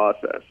the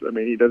process. I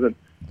mean, he doesn't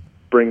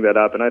bring that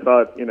up. And I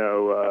thought,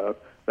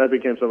 that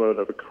became somewhat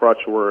of a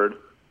crutch word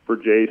for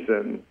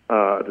Jason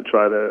to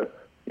try to,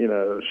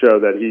 show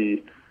that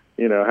he,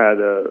 had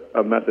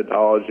a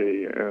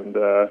methodology and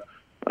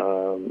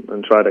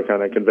try to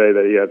kind of convey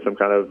that he had some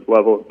kind of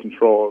level of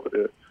control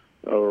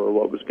over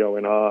what was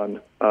going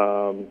on.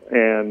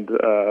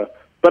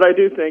 But I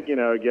do think,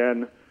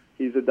 again,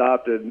 he's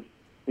adopted,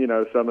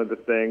 some of the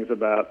things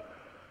about.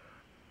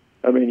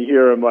 I mean, you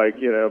hear him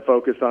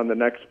focus on the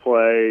next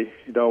play.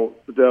 Don't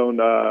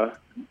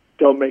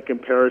make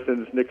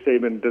comparisons. Nick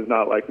Saban does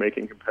not like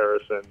making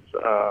comparisons.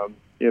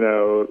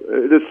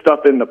 This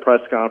stuff in the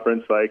press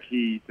conference,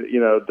 he,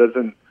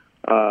 doesn't,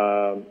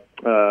 want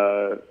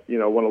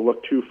to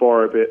look too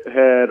far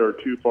ahead or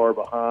too far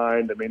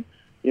behind. I mean,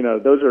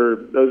 those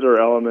are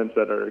elements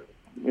that are,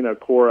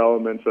 core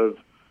elements of,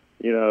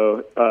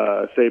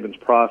 Saban's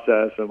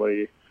process and what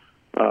he,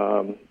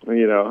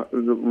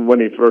 when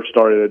he first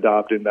started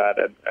adopting that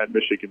at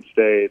Michigan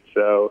State.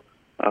 So,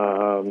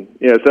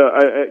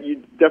 you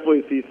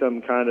definitely see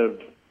some kind of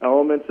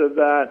elements of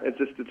that.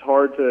 It's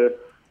hard to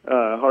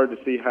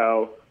see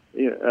how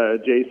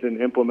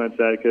Jason implements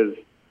that because,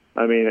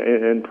 I mean,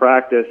 in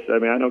practice, I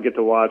mean, I don't get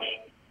to watch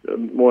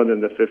more than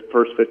the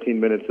first 15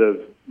 minutes of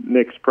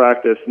Nick's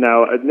practice.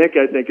 Now, Nick,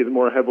 I think, is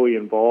more heavily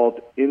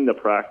involved in the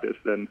practice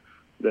than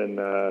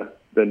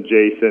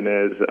Jason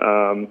is.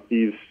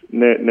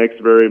 Nick's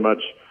very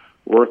much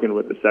working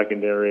with the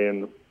secondary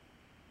and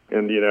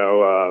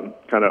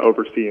kind of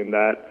overseeing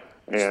that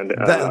and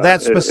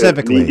that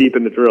specifically knee deep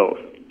in the drills.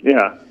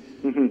 Yeah,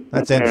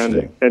 that's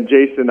interesting. And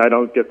Jason, I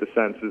don't get the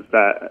sense is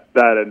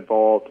that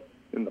involved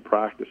in the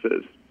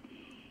practices.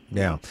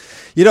 Yeah,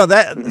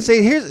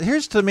 see,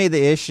 here's to me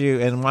the issue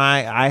and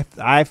why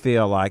I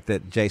feel like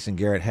that Jason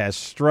Garrett has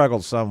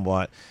struggled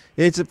somewhat.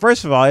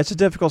 First of all, it's a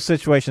difficult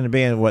situation to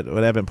be in. What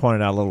Evan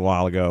pointed out a little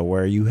while ago,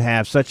 where you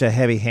have such a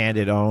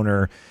heavy-handed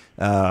owner,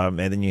 and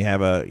then you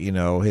have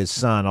his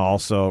son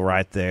also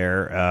right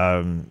there,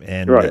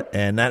 right.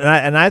 And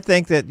I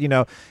think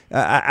that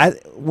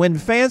when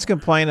fans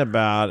complain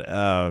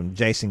about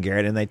Jason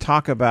Garrett and they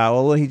talk about,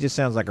 well, he just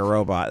sounds like a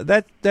robot.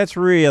 That's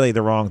really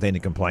the wrong thing to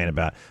complain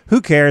about.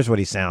 Who cares what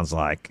he sounds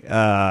like?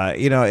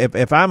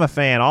 If I'm a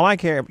fan, all I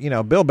care,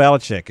 Bill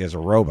Belichick is a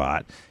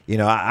robot.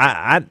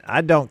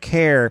 I don't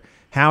care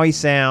how he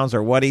sounds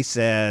or what he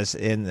says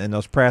in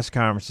those press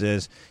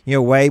conferences.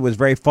 Wade was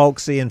very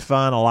folksy and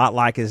fun, a lot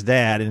like his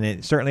dad, and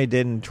it certainly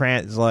didn't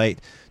translate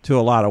to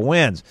a lot of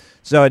wins.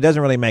 So it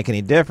doesn't really make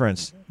any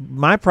difference.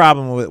 My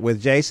problem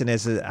with Jason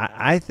is that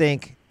I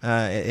think,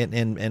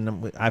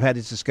 and I've had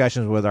these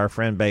discussions with our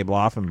friend Babe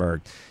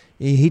Laufenberg.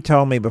 He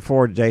told me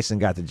before Jason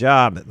got the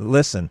job,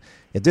 listen,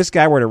 if this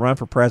guy were to run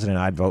for president,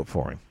 I'd vote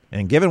for him.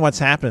 And given what's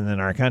happened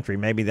in our country,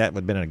 maybe that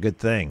would have been a good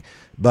thing.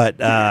 But,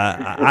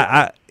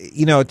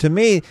 to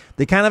me,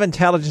 the kind of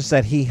intelligence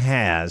that he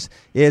has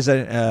is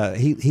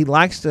he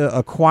likes to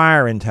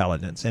acquire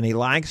intelligence, and he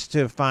likes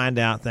to find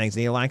out things,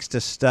 and he likes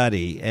to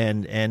study,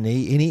 and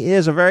he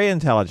is a very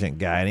intelligent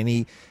guy,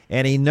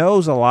 and he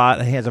knows a lot,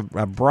 and he has a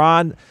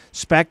broad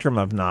spectrum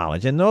of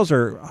knowledge, and those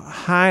are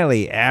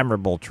highly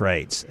admirable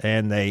traits,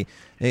 and they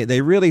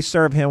really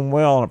serve him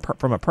well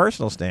from a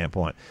personal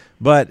standpoint.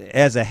 But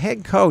as a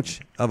head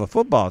coach of a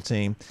football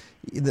team,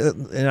 we'll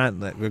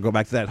go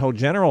back to that whole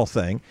general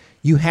thing,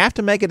 you have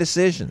to make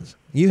decisions.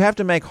 You have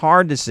to make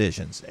hard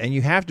decisions, and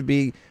you have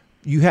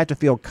to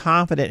feel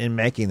confident in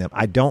making them.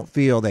 I don't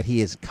feel that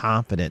he is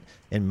confident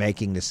in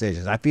making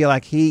decisions. I feel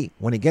like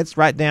when he gets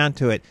right down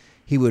to it,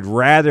 he would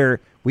rather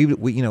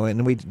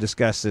and we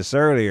discussed this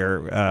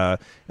earlier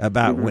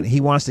about when he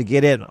wants to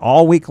get in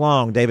all week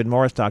long. David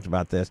Morris talked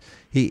about this.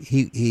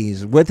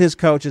 He's with his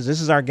coaches.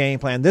 This is our game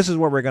plan. This is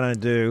what we're going to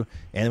do.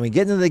 And when we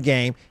get into the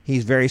game,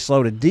 he's very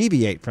slow to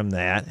deviate from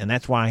that, and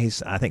that's why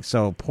he's, I think,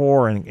 so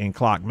poor in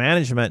clock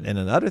management and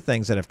in other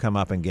things that have come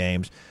up in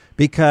games,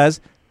 because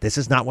this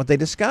is not what they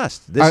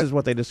discussed. This is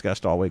what they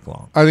discussed all week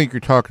long. I think you're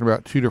talking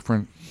about two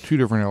different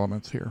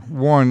elements here.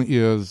 One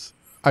is,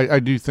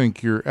 I do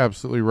think you're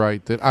absolutely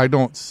right that I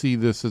don't see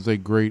this as a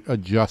great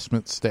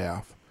adjustment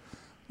staff.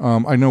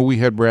 I know we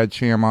had Brad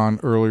Sham on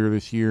earlier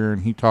this year,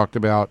 and he talked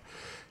about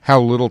how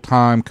little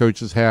time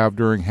coaches have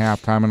during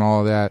halftime and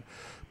all of that.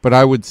 But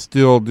I would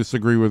still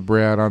disagree with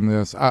Brad on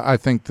this. I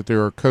think that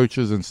there are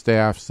coaches and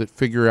staffs that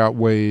figure out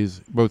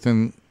ways, both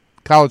in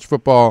college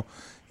football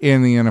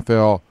and the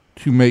NFL,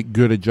 to make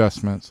good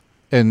adjustments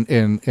and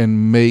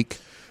make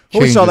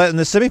well, we saw that in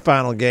the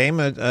semifinal game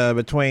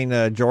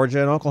between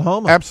Georgia and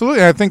Oklahoma.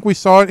 Absolutely. I think we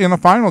saw it in the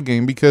final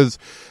game because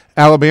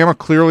Alabama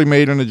clearly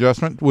made an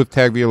adjustment with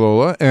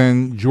Tagovailoa,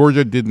 and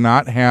Georgia did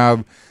not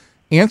have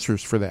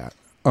answers for that.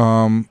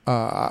 And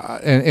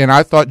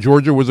I thought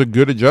Georgia was a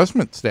good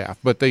adjustment staff,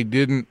 but they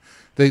didn't.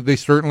 They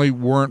certainly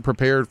weren't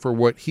prepared for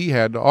what he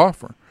had to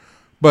offer.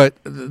 But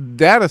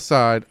that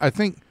aside, I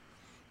think,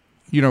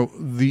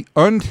 the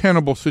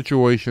untenable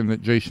situation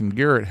that Jason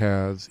Garrett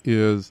has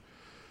is,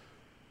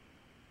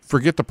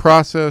 forget the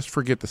process,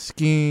 forget the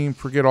scheme,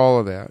 forget all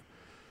of that.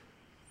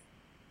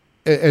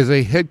 as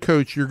a head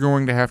coach, you're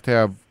going to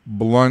have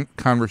blunt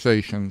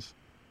conversations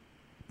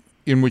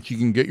in which you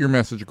can get your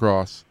message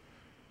across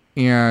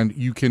and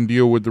you can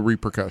deal with the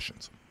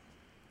repercussions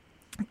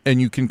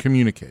and you can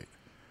communicate.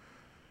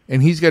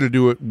 And he's got to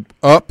do it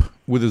up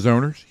with his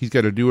owners. He's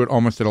got to do it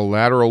almost at a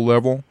lateral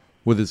level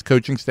with his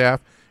coaching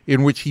staff,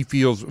 in which he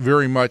feels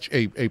very much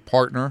a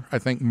partner, I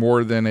think,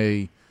 more than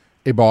a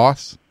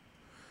boss.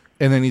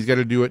 And then he's got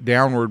to do it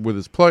downward with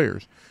his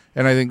players.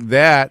 And I think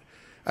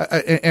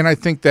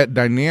that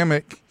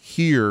dynamic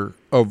here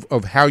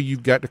of how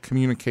you've got to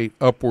communicate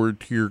upward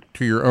to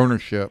your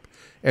ownership,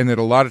 and that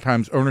a lot of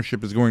times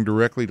ownership is going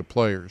directly to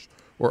players,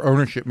 or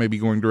ownership may be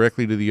going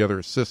directly to the other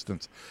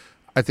assistants.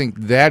 I think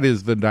that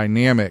is the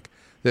dynamic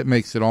that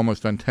makes it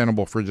almost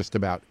untenable for just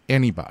about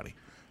anybody.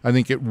 I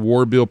think it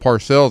wore Bill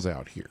Parcells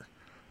out here.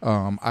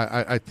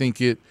 I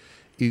think it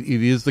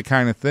is the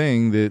kind of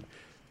thing that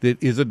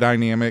is a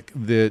dynamic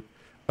that,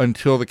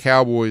 until the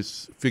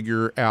Cowboys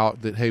figure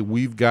out that, hey,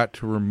 we've got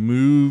to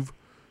remove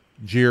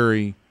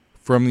Jerry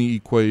from the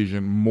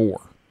equation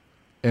more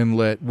and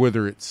let,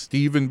 whether it's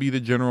Steven be the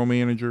general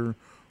manager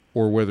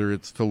or whether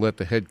it's to let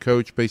the head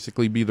coach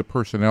basically be the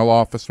personnel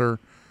officer,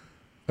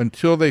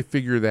 until they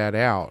figure that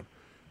out,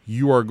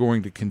 you are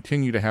going to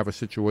continue to have a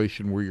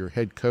situation where your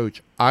head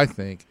coach, I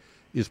think,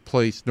 is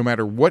placed, no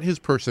matter what his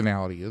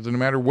personality is and no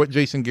matter what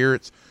Jason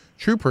Garrett's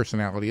true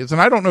personality is,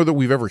 and I don't know that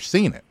we've ever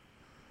seen it,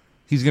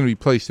 he's going to be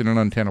placed in an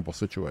untenable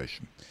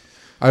situation.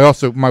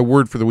 My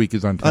word for the week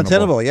is untenable.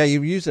 Untenable, yeah,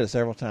 you've used it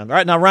several times. All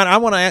right, now, Ryan, I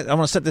want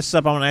to set this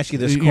up. I want to ask you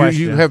this question.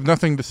 You have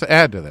nothing to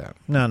add to that.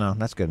 No,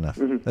 that's good enough.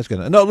 Mm-hmm. That's good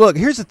enough. No, look,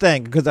 here's the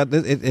thing, because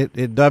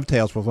it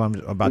dovetails with what I'm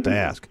about to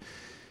ask.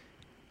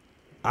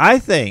 I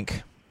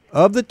think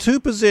of the two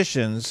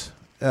positions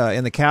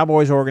in the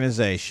Cowboys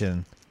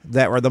organization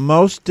that were the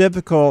most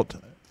difficult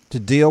to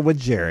deal with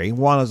Jerry,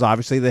 one is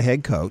obviously the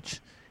head coach,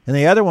 and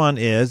the other one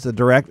is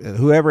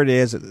whoever it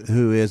is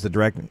who is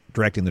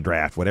directing the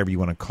draft, whatever you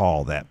want to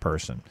call that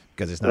person,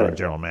 because it's not a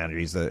general manager.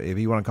 He's if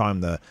you want to call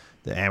him the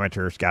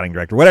amateur scouting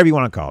director, whatever you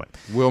want to call it.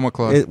 Will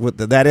McClay.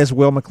 That is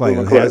Will McClay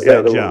who has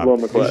that job.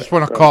 You just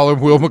want to call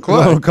him Will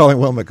McClay. We'll call him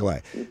Will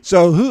McClay.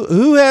 So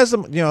who has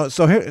them?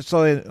 So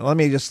let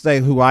me just say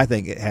who I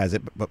think it has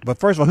it. But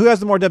first of all, who has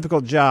the more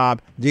difficult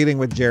job dealing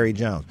with Jerry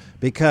Jones?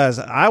 Because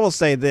I will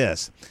say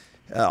this.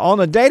 On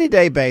a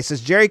day-to-day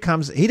basis, Jerry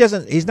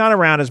he's not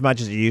around as much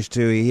as he used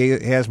to. He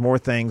has more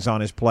things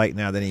on his plate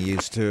now than he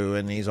used to,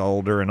 and he's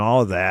older and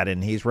all of that,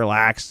 and he's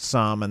relaxed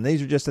some, and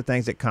these are just the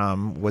things that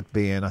come with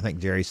being, I think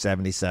Jerry's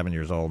 77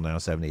 years old now,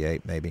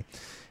 78 maybe.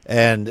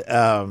 And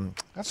I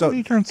thought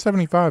he turned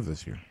 75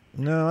 this year.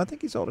 No, I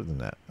think he's older than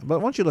that. But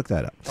why don't you look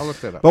that up? I'll look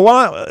that up. But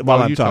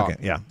while I'm talking,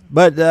 yeah.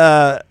 But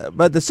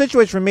the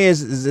situation for me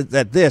is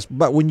that this.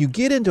 But when you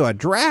get into a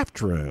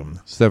draft room,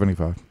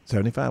 75.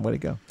 75. Where'd it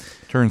go?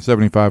 Turned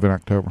 75 in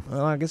October.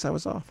 Well, I guess I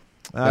was off.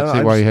 I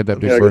see why you had that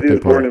big he birthday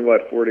was born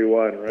party. in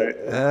 41, right?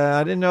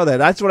 I didn't know that.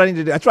 That's what I need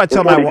to do. That's what I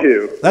tell my wife.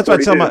 I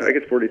think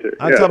it's 42.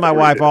 I tell my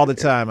wife all the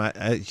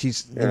time.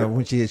 She's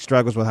when she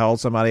struggles with how old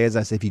somebody is,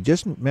 I say, if you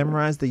just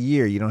memorize the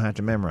year, you don't have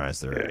to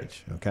memorize their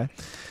age. Okay.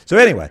 So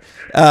anyway,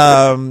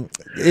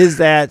 is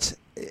that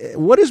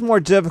what is more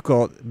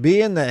difficult,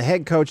 being the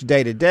head coach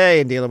day to day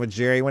and dealing with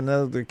Jerry when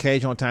the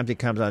occasional times he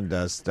comes out and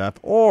does stuff,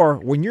 or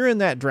when you're in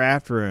that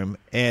draft room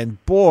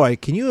and boy,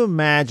 can you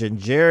imagine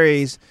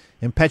Jerry's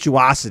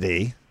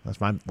impetuosity?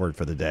 That's my word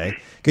for the day.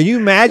 Can you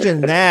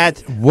imagine that?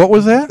 What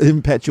was that?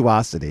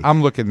 Impetuosity.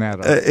 I'm looking that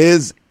up.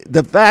 Is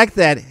the fact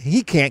that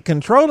he can't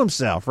control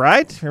himself,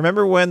 right?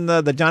 Remember when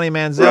the Johnny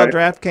Manziel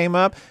draft came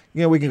up?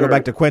 You know, we can go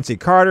back to Quincy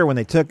Carter when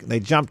they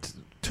jumped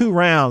 2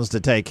 rounds to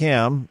take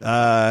him.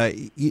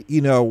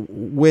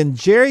 When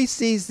Jerry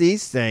sees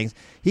these things,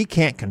 he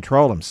can't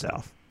control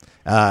himself.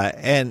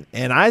 And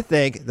I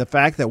think the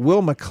fact that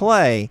Will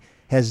McClay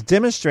has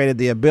demonstrated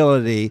the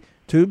ability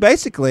to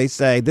basically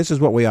say, this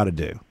is what we ought to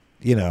do.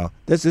 You know,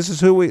 this is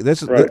who we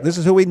this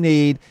is who we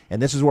need, and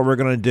this is what we're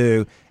going to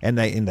do. And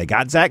they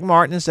got Zach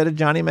Martin instead of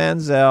Johnny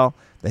Manziel.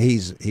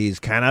 He's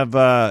kind of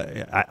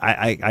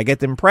I get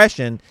the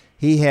impression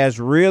he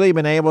has really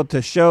been able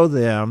to show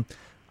them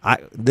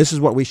this is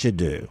what we should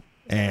do,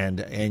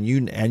 and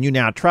you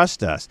now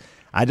trust us.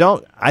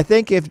 I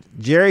think if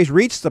Jerry's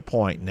reached the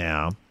point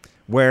now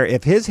where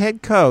if his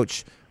head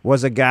coach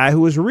was a guy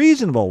who was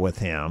reasonable with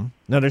him,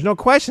 now there's no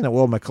question that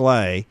Will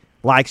McClay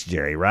likes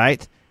Jerry,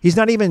 right? He's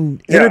not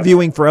even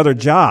interviewing for other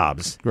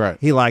jobs. Right.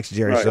 He likes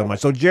Jerry so much.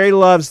 So Jerry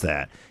loves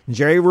that. And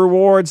Jerry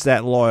rewards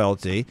that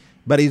loyalty,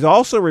 but he's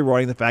also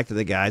rewarding the fact that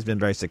the guy's been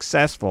very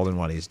successful in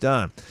what he's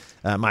done.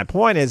 My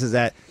point is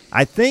that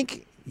I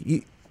think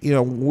we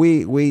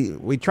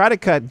try to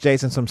cut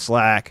Jason some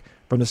slack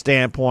from the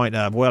standpoint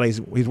of, well, he's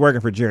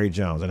working for Jerry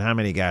Jones, and how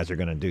many guys are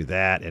going to do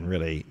that and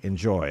really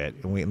enjoy it?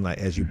 And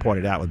as you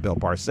pointed out with Bill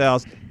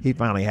Parcells, he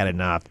finally had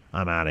enough.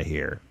 I'm out of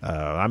here.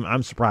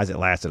 I'm surprised that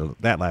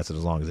lasted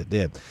as long as it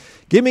did.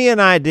 Give me an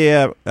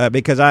idea,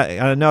 because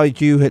I know that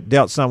you had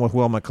dealt some with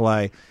Will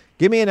McClay.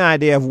 Give me an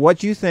idea of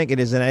what you think it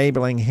is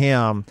enabling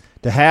him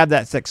to have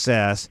that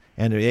success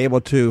and to be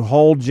able to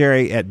hold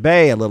Jerry at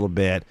bay a little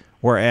bit,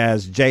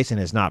 whereas Jason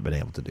has not been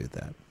able to do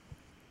that.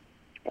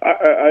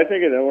 I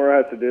think it more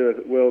has to do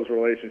with Will's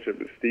relationship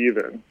with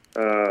Steven.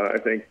 I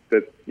think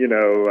that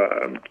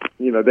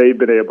they've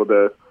been able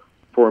to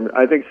form.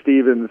 I think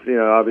Steven's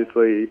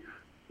obviously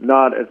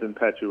not as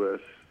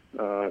impetuous,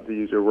 to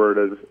use your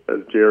word,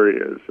 as Jerry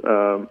is,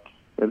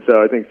 and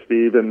so I think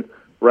Steven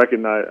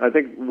recognized. I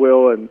think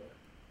Will and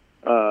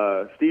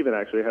Steven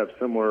actually have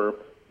similar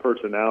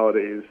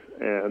personalities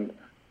and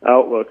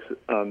outlooks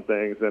on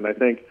things, and I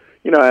think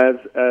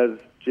as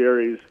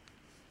Jerry's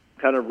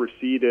kind of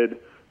receded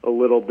a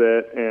little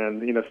bit,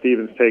 and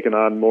Steven's taken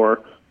on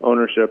more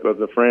ownership of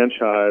the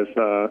franchise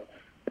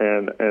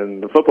and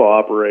the football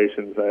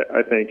operations.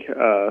 I think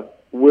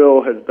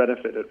Will has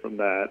benefited from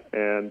that,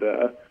 and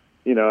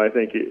I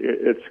think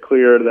it's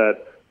clear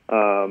that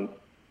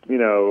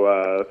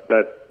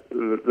that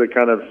the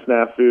kind of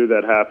snafu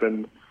that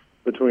happened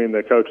between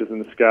the coaches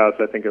and the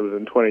scouts, I think it was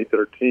in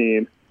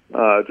 2013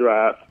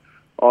 draft,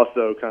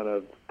 also kind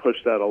of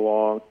pushed that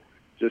along,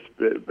 just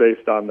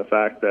based on the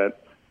fact that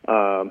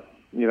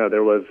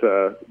there was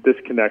a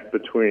disconnect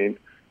between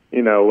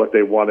what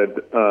they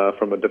wanted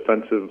from a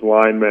defensive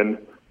lineman,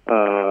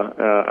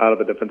 out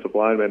of a defensive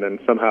lineman, and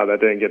somehow that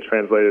didn't get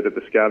translated to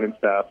the scouting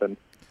staff. And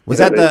was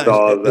that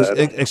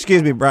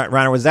excuse me,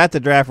 Rainer, was that the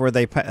draft where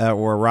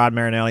where Rod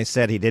Marinelli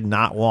said he did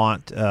not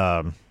want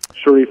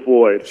Sharif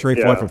Floyd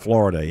from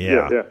Florida?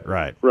 Yeah,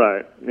 right,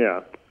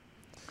 yeah.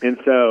 And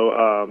so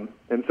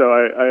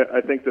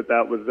I think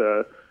that was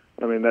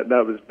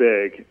that was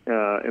big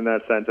in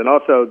that sense, and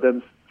also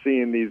them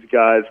seeing these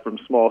guys from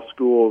small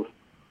schools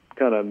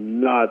kind of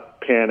not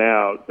pan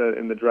out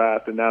in the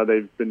draft, and now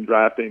they've been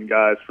drafting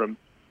guys from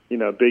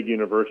big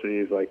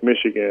universities like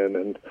Michigan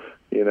and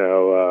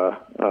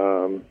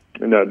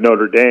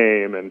Notre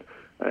Dame and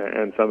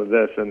some of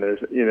this, and there's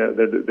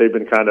they've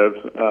been kind of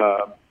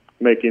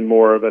making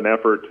more of an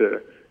effort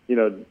to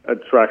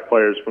attract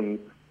players from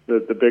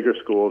the bigger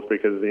schools,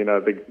 because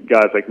the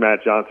guys like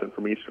Matt Johnson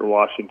from Eastern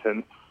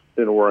Washington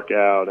didn't work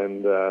out,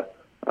 and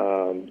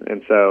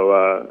so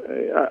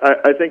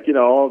I think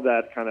all of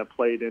that kind of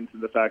played into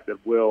the fact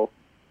that Will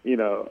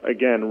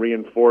again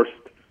reinforced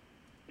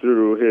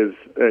through his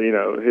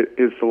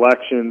his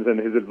selections and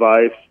his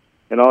advice,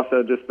 and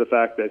also just the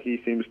fact that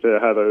he seems to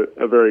have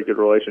a very good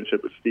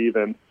relationship with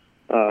Steven,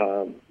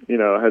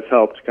 has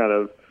helped kind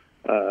of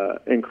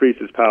increase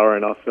his power,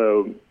 and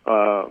also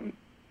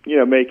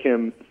make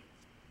him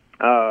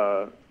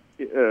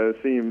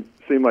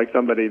seem like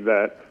somebody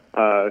that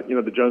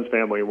the Jones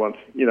family wants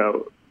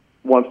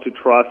to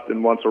trust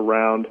and wants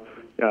around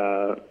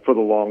for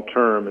the long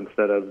term,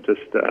 instead of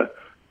just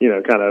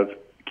kind of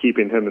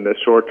keeping him in the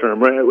short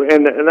term.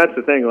 And that's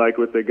the thing, like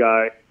with the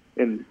guy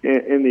in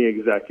the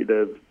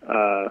executive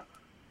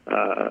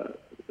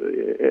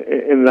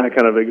in that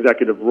kind of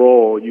executive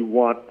role, you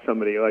want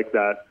somebody like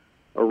that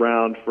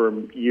around for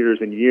years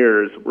and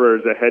years,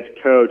 whereas a head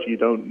coach, you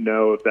don't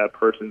know if that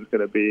person's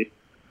going to be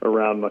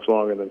around much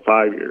longer than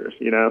 5 years,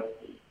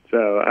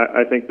 So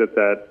I think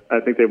I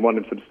think they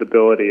wanted some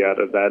stability out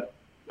of that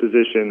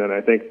position, and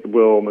I think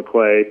Will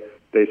McClay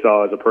they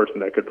saw as a person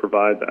that could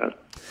provide that.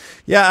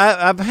 Yeah,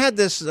 I've had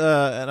this, and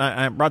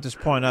I brought this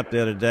point up the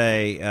other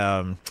day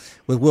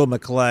with Will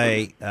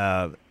McClay.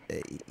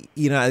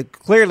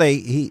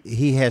 Clearly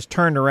he has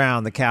turned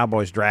around the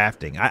Cowboys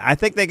drafting. I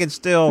think they could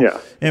still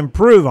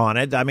improve on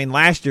it. I mean,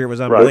 last year it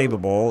was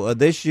unbelievable. Right.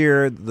 This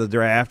year, the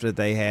draft that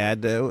they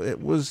had,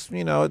 it was,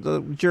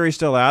 the jury's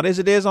still out, as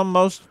it is on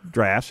most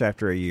drafts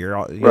after a year.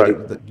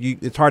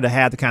 It's hard to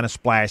have the kind of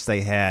splash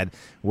they had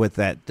with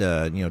that,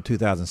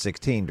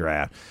 2016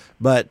 draft.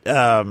 But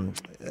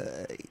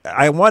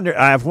I've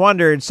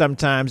wondered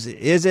sometimes,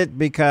 is it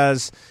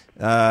because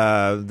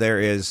there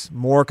is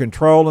more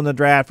control in the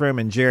draft room,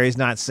 and Jerry's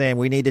not saying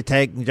we need to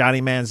take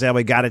Johnny Manziel,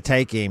 we got to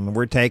take him,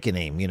 we're taking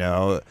him,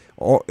 and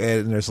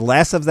there's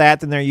less of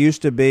that than there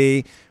used to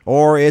be,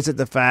 or is it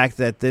the fact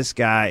that this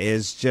guy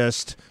is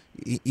just,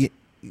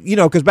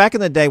 because back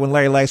in the day when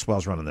Larry Lacewell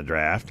was running the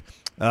draft,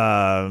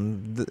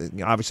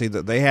 obviously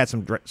they had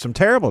some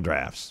terrible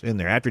drafts in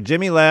there after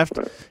Jimmy left,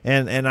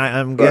 and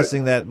I'm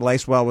guessing that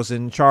Lacewell was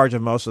in charge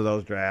of most of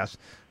those drafts.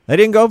 They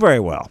didn't go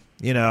very well.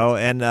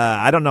 And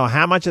I don't know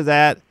how much of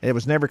that, it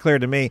was never clear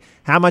to me,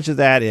 how much of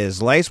that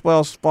is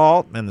Lacewell's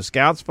fault and the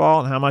scouts'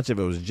 fault, and how much of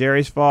it was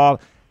Jerry's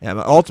fault. And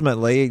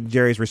ultimately,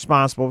 Jerry's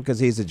responsible because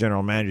he's the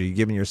general manager. You're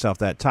giving yourself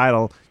that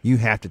title, you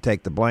have to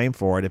take the blame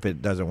for it if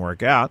it doesn't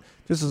work out,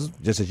 just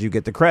as you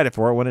get the credit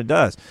for it when it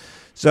does.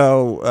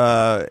 So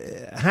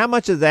how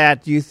much of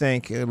that do you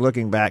think,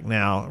 looking back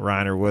now,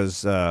 Rainer,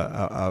 was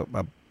a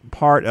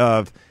part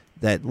of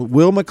that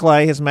Will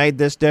McClay has made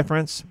this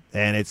difference,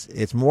 and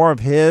it's more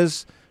of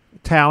his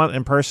talent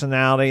and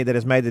personality that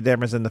has made the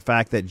difference than the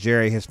fact that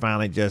Jerry has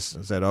finally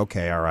just said,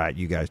 okay, all right,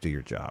 you guys do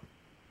your job?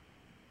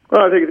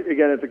 Well, I think,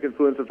 again, it's a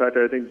confluence of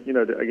factors. I think,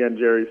 again,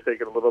 Jerry's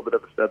taken a little bit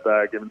of a step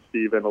back, giving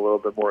Steven a little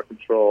bit more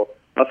control.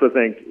 I also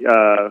think,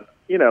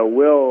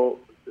 Will,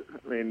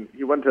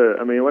 he went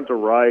to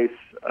Rice.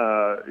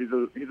 He's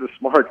a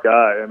smart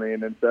guy.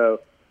 And so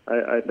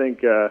I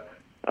think,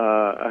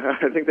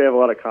 I think they have a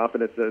lot of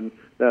confidence in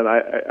them.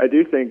 I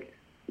do think,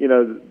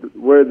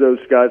 where those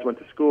guys went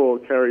to school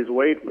carries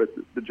weight with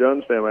the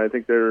Jones family. I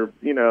think they're,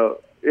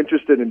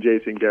 interested in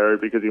Jason Garrett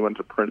because he went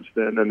to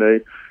Princeton, and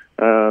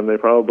they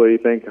probably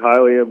think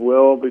highly of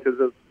Will because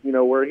of,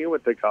 where he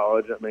went to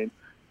college. I mean,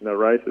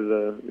 Rice is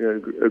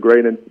a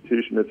great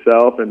institution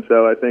itself, and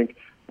so I think,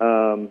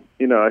 I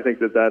think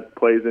that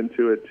plays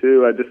into it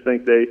too. I just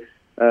think they've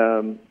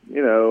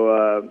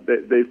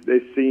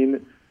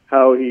seen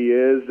how he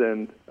is,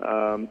 and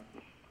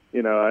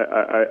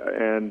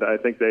I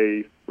think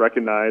they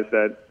recognize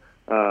that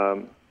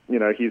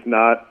he's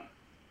not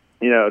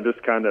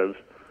just kind of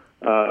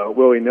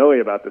willy-nilly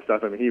about this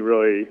stuff. I mean, he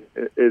really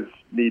is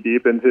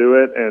knee-deep into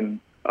it and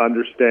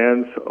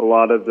understands a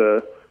lot of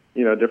the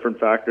different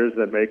factors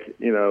that make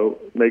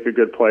a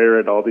good player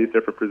at all these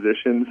different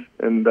positions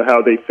and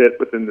how they fit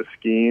within the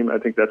scheme. I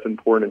think that's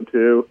important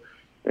too,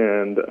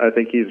 and I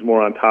think he's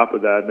more on top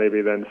of that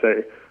maybe than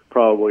say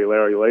probably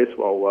Larry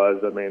Lacewell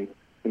was. I mean,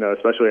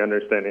 especially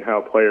understanding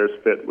how players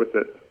fit with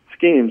the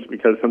schemes,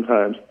 because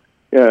sometimes,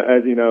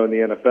 as you know, in the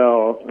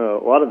NFL,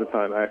 a lot of the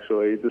time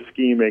actually the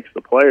scheme makes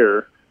the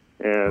player,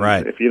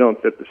 and if you don't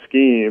fit the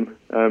scheme,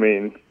 I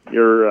mean,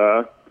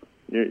 you're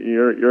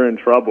in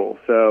trouble.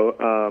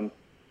 So,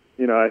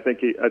 I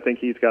think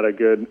he's got a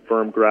good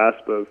firm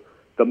grasp of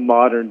the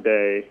modern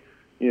day,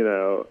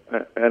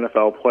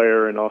 NFL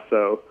player, and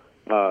also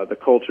the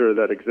culture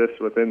that exists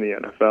within the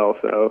NFL.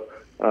 So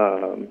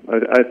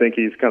I think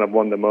he's kind of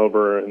won them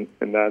over in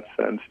that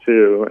sense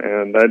too.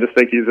 And I just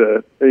think he's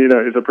a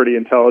pretty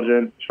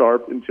intelligent,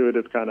 sharp,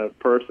 intuitive kind of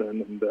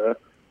person. And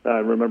I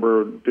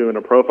remember doing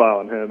a profile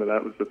on him, and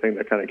that was the thing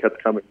that kind of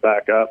kept coming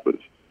back up, was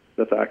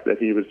the fact that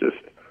he was just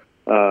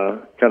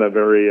kind of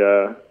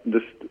very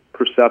just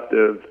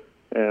perceptive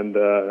and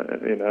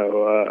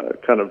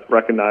kind of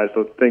recognized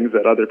those things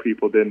that other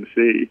people didn't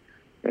see.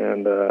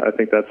 And I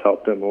think that's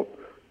helped him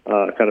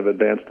kind of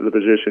advance to the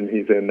position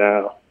he's in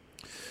now.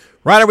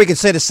 Rainer, we can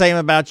say the same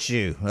about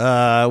you.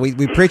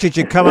 We appreciate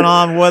you coming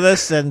on with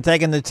us and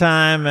taking the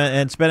time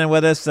and spending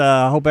with us.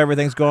 I hope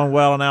everything's going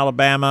well in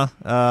Alabama,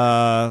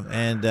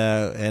 and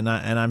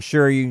I'm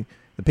sure the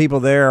people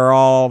there are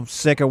all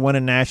sick of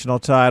winning national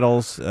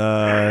titles.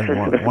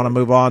 Want to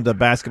move on to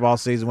basketball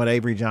season. What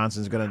Avery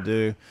Johnson's going to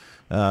do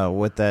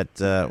with that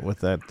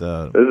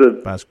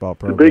basketball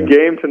program. It's a big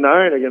game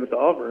tonight against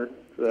Auburn.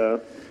 So.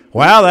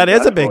 Wow, that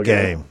is a big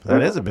game.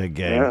 That is a big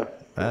game. Yeah.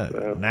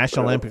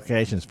 National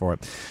implications for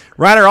it.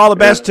 Rainer, all the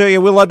best to you.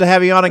 We'd love to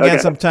have you on again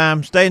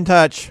sometime. Stay in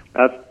touch.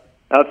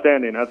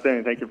 Outstanding.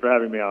 Thank you for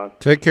having me on.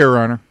 Take care,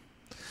 Rainer.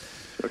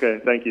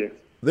 Okay, thank you.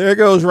 There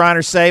goes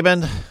Rainer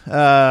Sabin.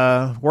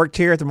 Worked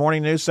here at the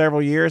Morning News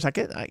several years. All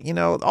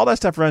that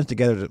stuff runs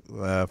together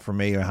for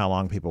me, how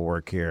long people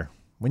work here.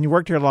 When you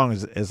worked here as long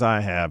as I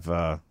have,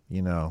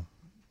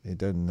 it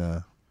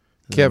doesn't.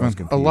 Kevin,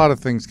 a lot of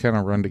things kind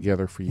of run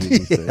together for you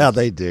these days. Yeah,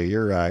 they do.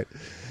 You're right.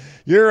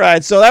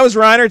 So that was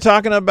Rainer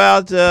talking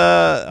about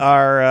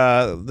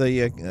the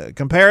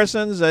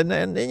comparisons, and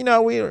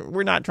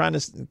we're not trying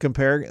to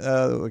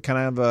compare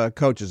kind of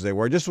coaches they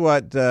were. Just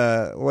what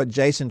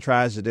Jason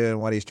tries to do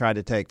and what he's tried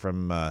to take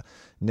from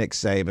Nick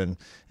Saban.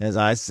 As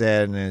I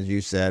said and as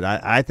you said,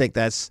 I think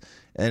that's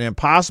an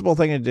impossible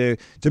thing to do.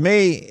 To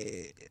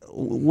me,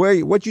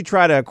 what you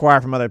try to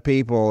acquire from other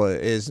people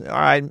is, all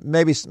right,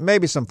 maybe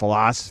some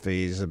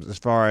philosophies as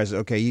far as,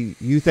 okay,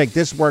 you think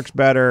this works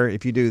better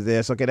if you do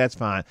this, okay, that's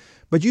fine,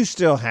 but you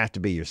still have to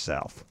be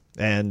yourself.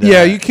 And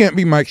you can't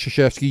be Mike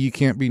Krzyzewski, you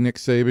can't be Nick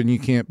Saban, you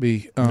can't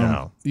be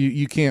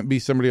you can't be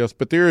somebody else.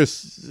 But there is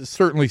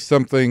certainly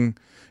something.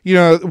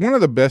 One of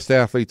the best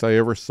athletes I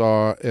ever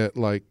saw at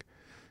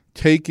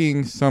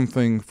taking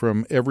something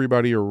from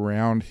everybody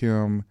around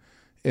him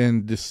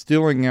and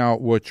distilling out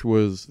which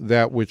was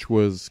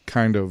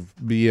kind of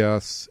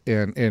BS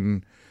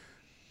and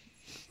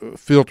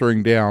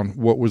filtering down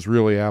what was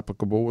really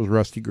applicable was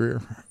Rusty Greer.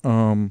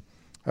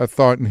 I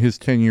thought in his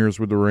 10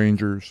 years with the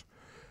Rangers,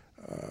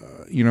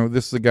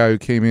 this is a guy who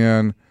came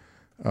in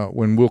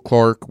when Will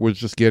Clark was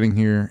just getting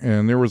here,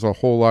 and there was a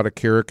whole lot of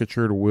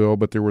caricature to Will,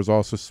 but there was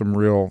also some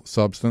real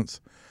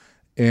substance.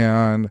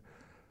 And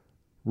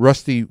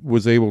Rusty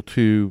was able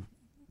to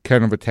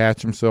kind of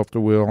attach himself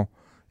to Will.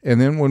 And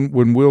then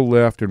when Will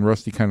left and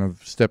Rusty kind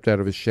of stepped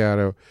out of his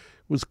shadow, it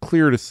was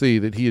clear to see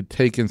that he had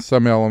taken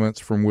some elements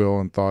from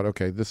Will and thought,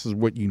 okay, this is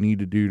what you need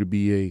to do to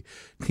be a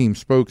team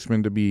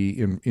spokesman, to be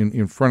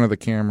in front of the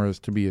cameras,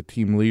 to be a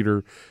team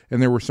leader.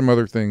 And there were some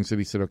other things that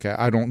he said, okay,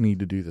 I don't need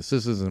to do this.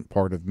 This isn't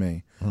part of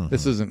me. Mm-hmm.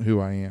 This isn't who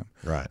I am.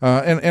 Right.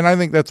 And I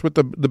think that's what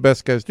the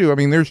best guys do. I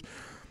mean, there's,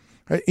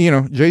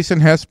 Jason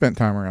has spent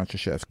time around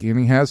Krzyzewski, and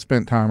he has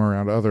spent time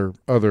around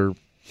other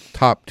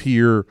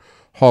top-tier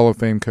Hall of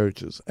Fame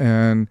coaches,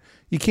 and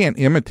you can't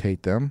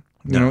imitate them.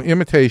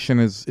 Imitation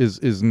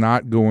is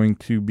not going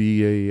to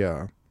be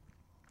a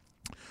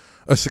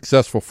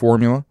successful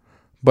formula,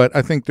 But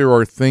I think there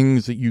are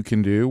things that you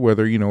can do,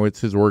 whether,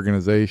 it's his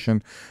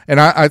organization.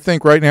 And I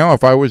think right now,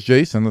 if I was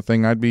Jason, the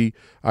thing I'd be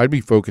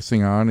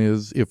focusing on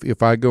is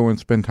if I go and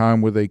spend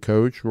time with a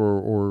coach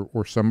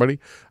or somebody,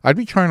 I'd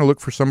be trying to look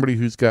for somebody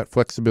who's got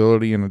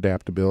flexibility and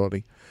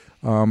adaptability.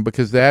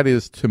 Because that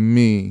is, to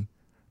me,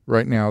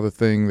 right now, the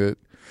thing that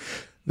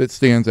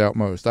stands out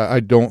most. I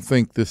don't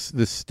think this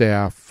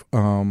staff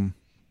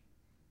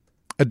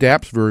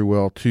adapts very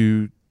well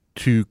to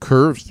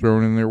curves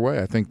thrown in their way.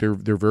 I think they're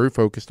very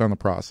focused on the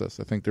process.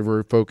 I think they're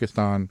very focused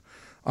on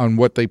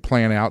what they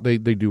plan out. They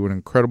do an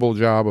incredible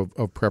job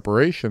of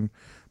preparation,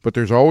 but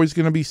there's always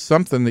going to be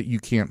something that you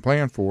can't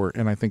plan for,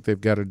 and I think they've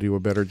got to do a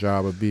better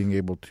job of being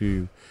able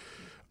to,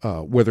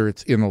 whether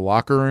it's in the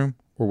locker room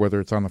or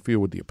whether it's on the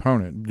field with the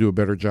opponent, do a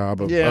better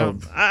job of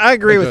I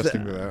agree with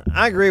that.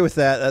 I agree with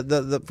that.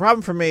 The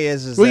problem for me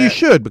is well, that, you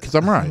should, because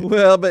I'm right.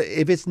 Well, but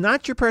if it's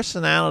not your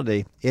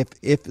personality, if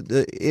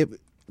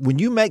when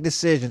you make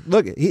decisions,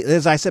 look,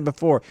 as I said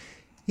before,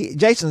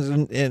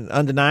 Jason's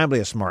undeniably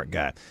a smart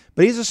guy,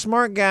 but he's a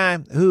smart guy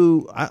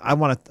who I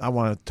want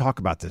to talk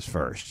about this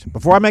first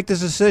before I make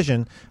this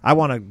decision. I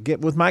want to get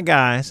with my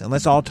guys and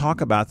let's all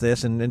talk about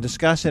this and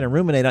discuss it and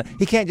ruminate on it.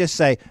 He can't just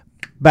say,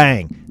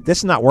 "Bang, this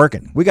is not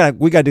working. We got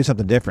to do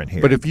something different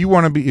here." But if you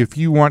want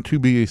to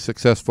be a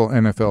successful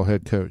NFL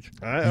head coach,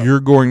 you're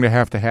going to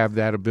have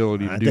that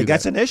ability to do that. I think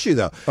that's an issue,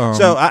 though.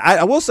 So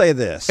I will say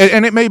this,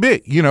 and it may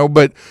be,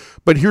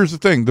 but here's the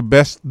thing: the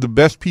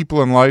best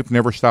people in life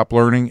never stop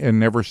learning and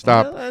never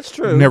stop. Yeah, that's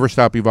true. Never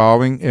stop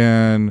evolving,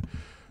 and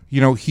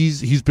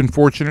he's been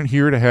fortunate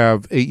here to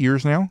have 8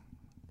 years now.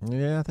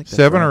 Yeah, I think that's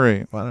 7 right. or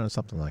 8. Well, I don't know,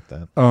 something like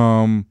that.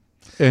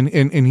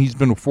 And he's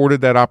been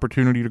afforded that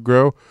opportunity to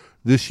grow.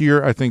 This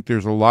year, I think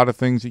there's a lot of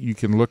things that you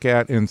can look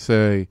at and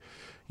say,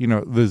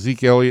 the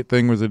Zeke Elliott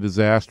thing was a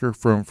disaster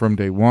from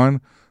day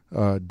one.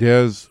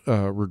 Dez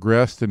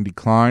regressed and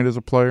declined as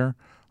a player.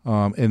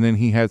 And then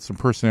he had some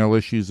personnel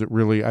issues that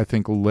really, I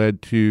think,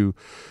 led to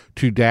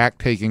Dak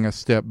taking a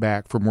step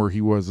back from where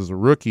he was as a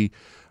rookie.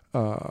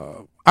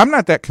 I'm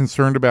not that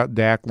concerned about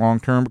Dak long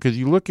term because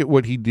you look at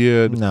what he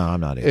did. No, I'm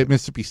not either. At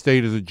Mississippi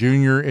State as a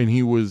junior, and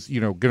he was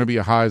going to be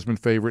a Heisman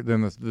favorite.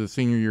 Then the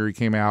senior year he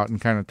came out and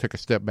kind of took a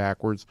step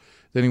backwards.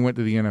 Then he went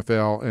to the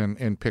NFL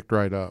and picked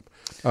right up.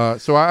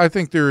 So I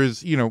think there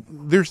is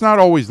there's not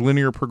always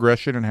linear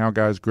progression in how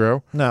guys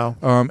grow. No.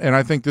 And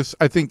I think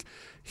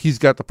he's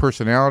got the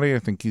personality. I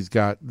think he's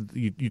got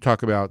you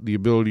talk about the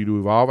ability to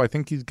evolve. I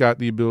think he's got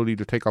the ability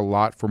to take a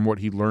lot from what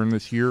he learned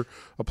this year,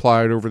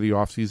 apply it over the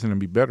offseason, and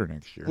be better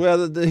next year.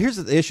 Well, here's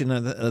the issue,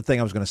 and the thing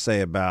I was going to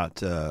say about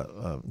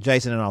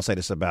Jason, and I'll say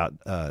this about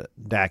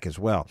Dak as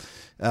well.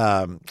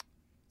 To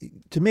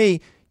me,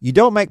 you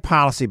don't make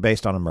policy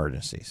based on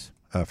emergencies,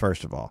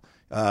 first of all.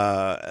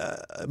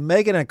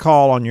 Making a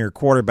call on your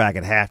quarterback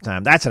at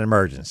halftime, that's an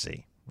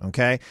emergency.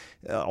 Okay,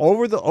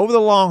 over the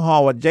long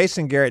haul, what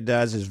Jason Garrett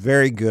does is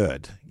very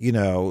good.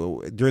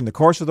 During the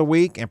course of the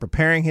week and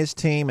preparing his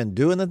team and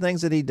doing the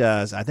things that he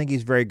does, I think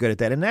he's very good at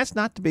that, and that's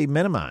not to be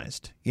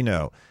minimized.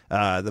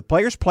 The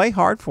players play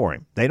hard for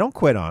him; they don't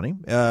quit on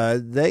him.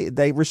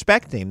 They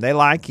respect him, they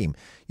like him.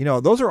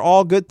 Those are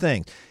all good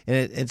things, and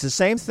it's the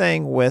same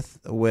thing with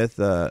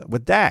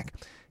Dak.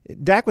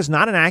 Dak was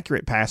not an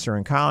accurate passer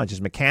in college. His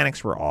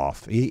mechanics were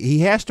off. He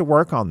has to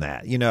work on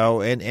that,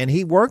 and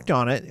he worked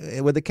on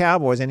it with the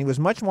Cowboys, and he was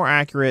much more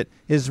accurate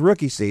his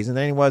rookie season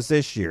than he was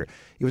this year.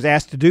 He was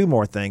asked to do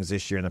more things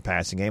this year in the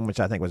passing game,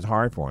 which I think was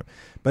hard for him.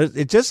 But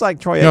it's just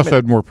like Troy Aikman. He also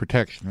had more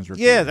protection as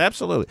rookie. Yeah,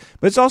 absolutely.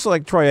 But it's also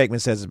like Troy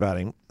Aikman says about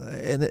him.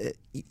 And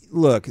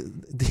look,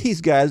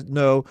 these guys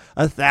know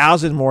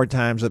 1,000 more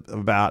times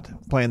about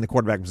playing the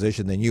quarterback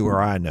position than you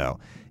or I know.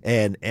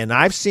 And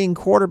I've seen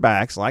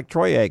quarterbacks like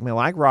Troy Aikman,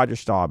 like Roger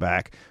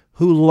Staubach,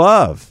 who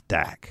love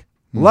Dak,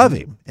 love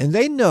him, and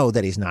they know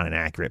that he's not an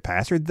accurate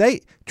passer.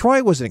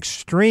 Troy was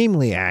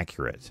extremely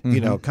accurate,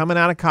 coming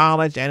out of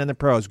college and in the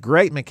pros,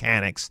 great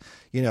mechanics,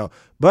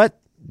 but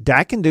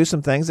Dak can do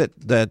some things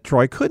that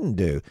Troy couldn't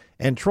do.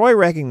 And Troy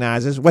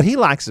recognizes what he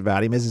likes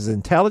about him is his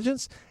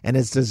intelligence and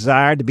his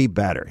desire to be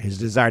better, his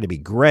desire to be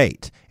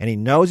great, and he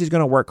knows he's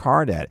going to work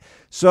hard at it.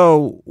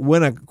 So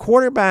when a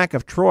quarterback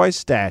of Troy's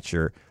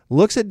stature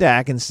looks at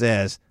Dak and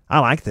says, I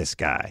like this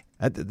guy,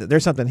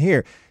 there's something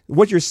here.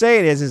 What you're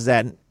saying is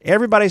that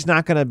everybody's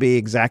not going to be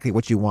exactly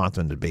what you want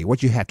them to be.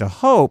 What you have to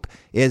hope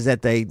is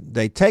that they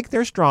take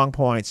their strong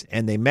points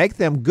and they make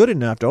them good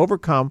enough to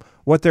overcome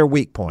what their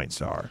weak points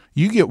are.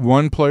 You get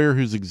one player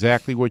who's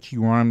exactly what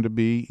you want him to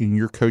be in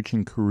your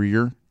coaching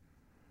career,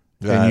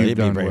 and you've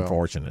done very well.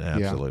 Fortunate,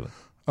 absolutely.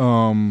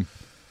 Yeah.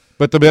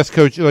 But the best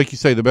coach, like you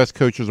say, the best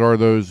coaches are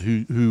those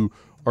who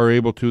are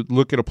able to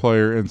look at a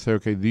player and say,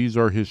 okay, these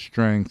are his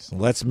strengths.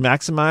 Let's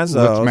maximize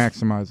those.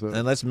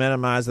 And let's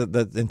minimize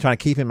and try to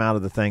keep him out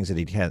of the things that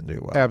he can't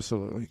do well.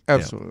 Absolutely. Yeah.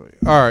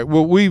 All right.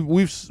 Well,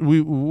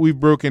 we've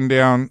broken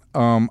down.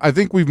 I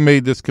think we've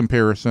made this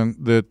comparison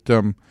that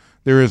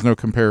there is no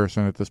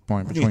comparison at this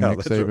point between Nick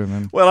Saban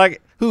and. Well,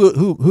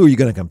 who are you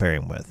going to compare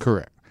him with?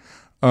 Correct.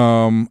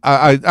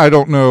 I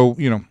don't know.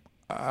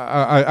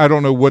 I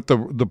don't know what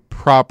the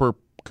proper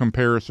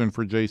comparison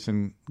for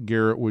Jason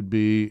Garrett would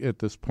be at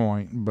this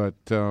point, but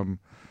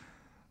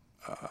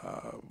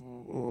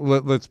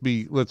let's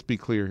be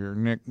clear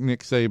here.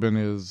 Nick Sabin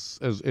is,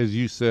 as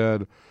you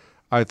said,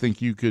 I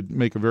think you could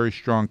make a very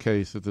strong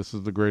case that this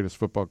is the greatest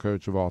football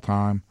coach of all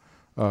time,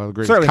 the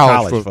greatest Certainly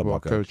college football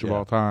coach of yeah.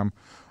 all time.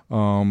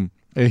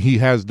 And he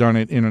has done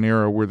it in an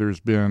era where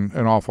there's been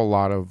an awful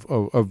lot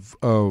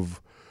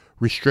of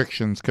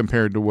restrictions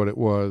compared to what it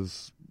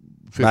was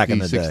 50, back in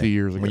the 60 day,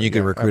 years ago. when you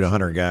could recruit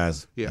absolutely. 100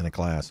 guys Yeah. in a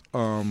class.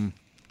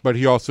 But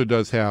he also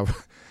does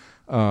have,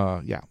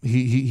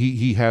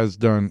 he has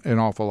done an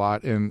awful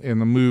lot, and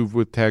the move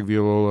with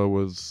Tagovailoa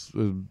was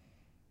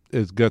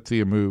as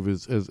gutsy a move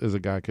as a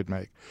guy could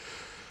make.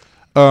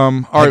 All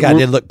That right, guy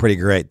did look pretty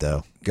great,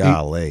 though.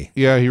 Golly.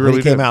 He really when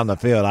he came did. out in the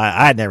field,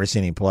 I had never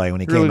seen him play. When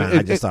he Really came out, did.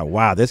 I just thought,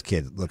 wow, this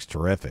kid looks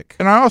terrific.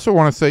 And I also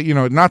want to say,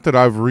 not that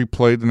I've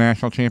replayed the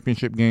national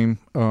championship game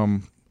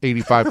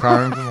 85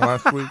 times in the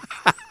last week,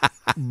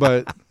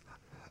 but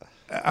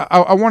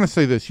I want to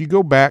say this: you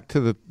go back to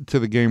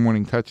the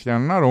game-winning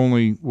touchdown. Not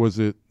only was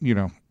it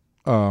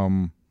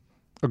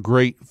a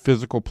great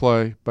physical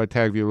play by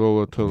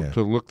Tagovailoa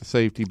to look the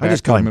safety back. I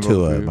just call him to the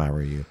middle Tua of if the I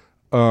were you.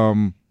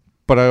 field.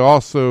 But I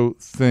also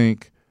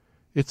think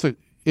it's an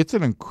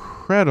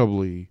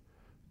incredibly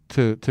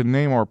to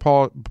name our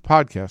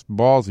podcast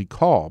Ballzy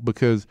call,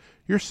 because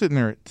you're sitting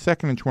there at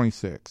 2nd and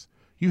 26.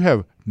 You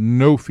have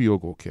no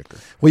field goal kicker.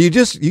 Well, you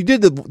just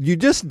did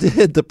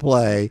the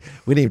play.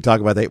 We didn't even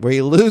talk about that, where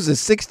he loses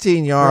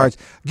 16 yards.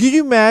 Right. Can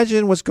you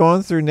imagine what's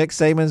going through Nick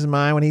Saban's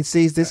mind when he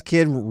sees this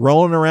kid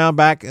rolling around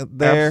back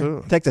there?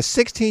 Absolutely. Takes a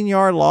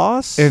 16-yard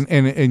loss.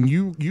 And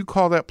you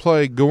call that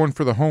play going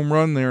for the home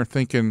run there,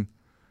 thinking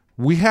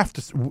we have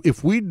to.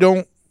 If we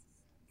don't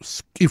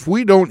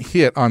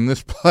hit on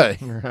this play,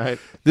 right,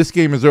 this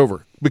game is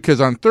over, because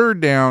on 3rd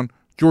down,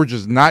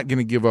 Georgia's not going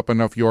to give up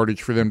enough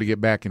yardage for them to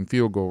get back in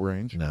field goal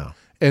range. No.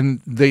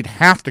 And they'd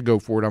have to go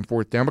for it on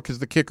 4th down because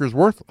the kicker's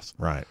worthless.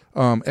 Right.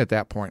 At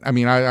that point. I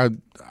mean,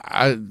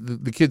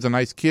 the kid's a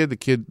nice kid. The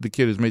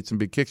kid has made some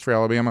big kicks for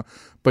Alabama,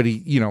 but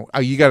he, you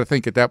got to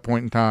think at that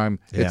point in time,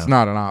 it's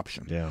not an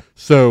option. Yeah.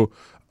 So,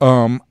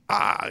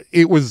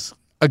 it was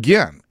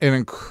again an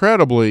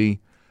incredibly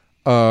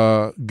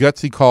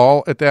gutsy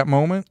call at that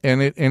moment,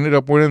 and it ended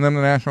up winning them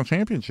the national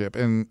championship.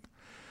 And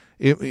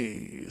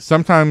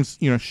sometimes,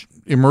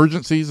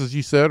 emergencies, as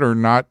you said, are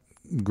not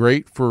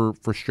great for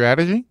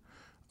strategy.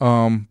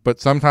 But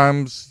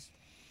sometimes,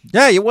 you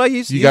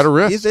got to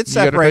risk. It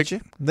separates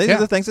you. These are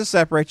the things that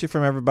separate you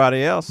from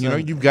everybody else.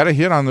 You've got to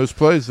hit on those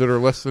plays that are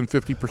less than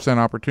 50%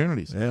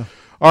 opportunities. Yeah.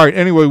 All right.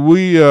 Anyway,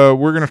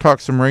 we're going to talk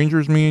some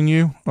Rangers, me and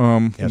you.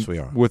 Yes, we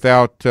are.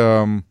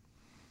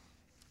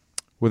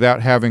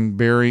 Without having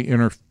Barry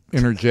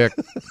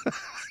interject.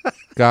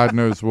 God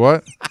knows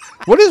what.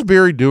 What is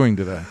Barry doing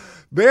today?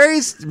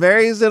 Barry's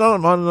in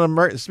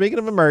on speaking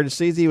of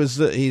emergencies,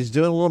 he's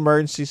doing a little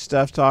emergency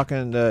stuff,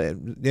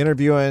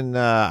 interviewing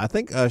I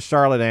think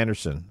Charlotte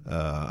Anderson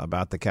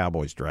about the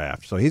Cowboys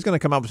draft. So he's going to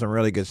come up with some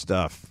really good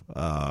stuff.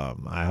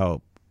 I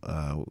hope.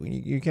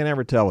 You can't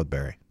ever tell with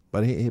Barry,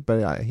 but he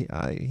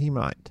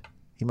might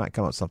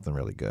come up with something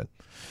really good.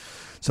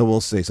 So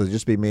we'll see. So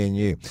just be me and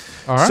you.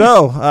 All right.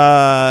 So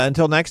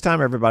until next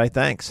time, everybody.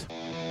 Thanks.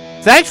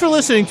 Thanks for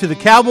listening to the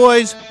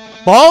Cowboys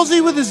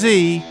Ballzy with a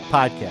Z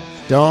podcast.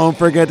 Don't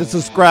forget to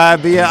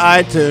subscribe via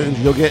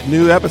iTunes. You'll get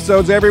new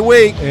episodes every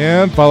week.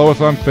 And follow us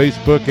on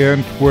Facebook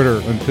and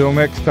Twitter. Until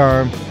next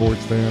time,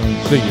 sports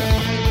fans, see ya.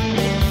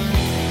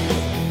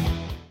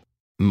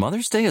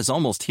 Mother's Day is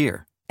almost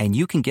here, and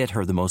you can get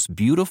her the most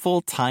beautiful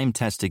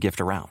time-tested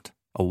gift around.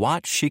 A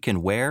watch she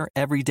can wear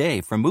every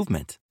day from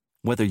Movement.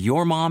 Whether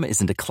your mom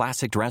is into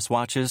classic dress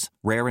watches,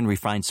 rare and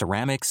refined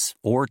ceramics,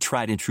 or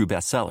tried-and-true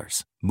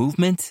bestsellers,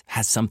 Movement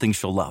has something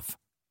she'll love.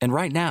 And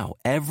right now,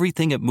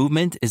 everything at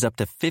Movement is up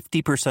to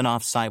 50%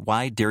 off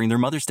site-wide during their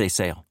Mother's Day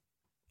sale.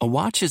 A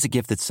watch is a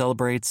gift that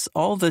celebrates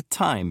all the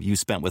time you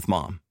spent with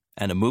Mom.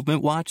 And a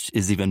Movement watch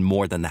is even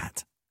more than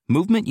that.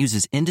 Movement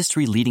uses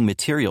industry-leading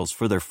materials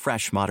for their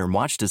fresh, modern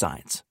watch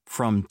designs.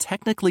 From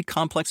technically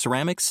complex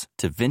ceramics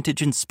to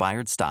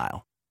vintage-inspired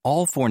style.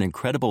 All for an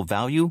incredible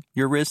value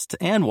your wrist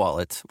and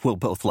wallet will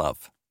both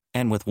love.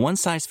 And with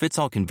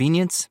one-size-fits-all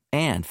convenience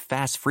and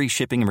fast free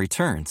shipping and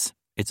returns,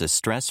 it's a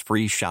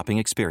stress-free shopping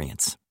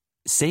experience.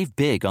 Save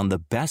big on the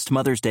best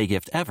Mother's Day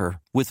gift ever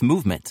with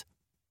Movement.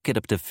 Get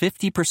up to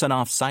 50%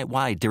 off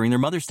site-wide during their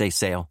Mother's Day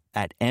sale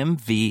at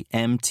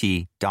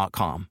MVMT.com.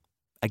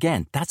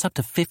 Again, that's up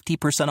to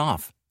 50%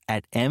 off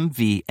at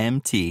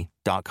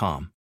MVMT.com.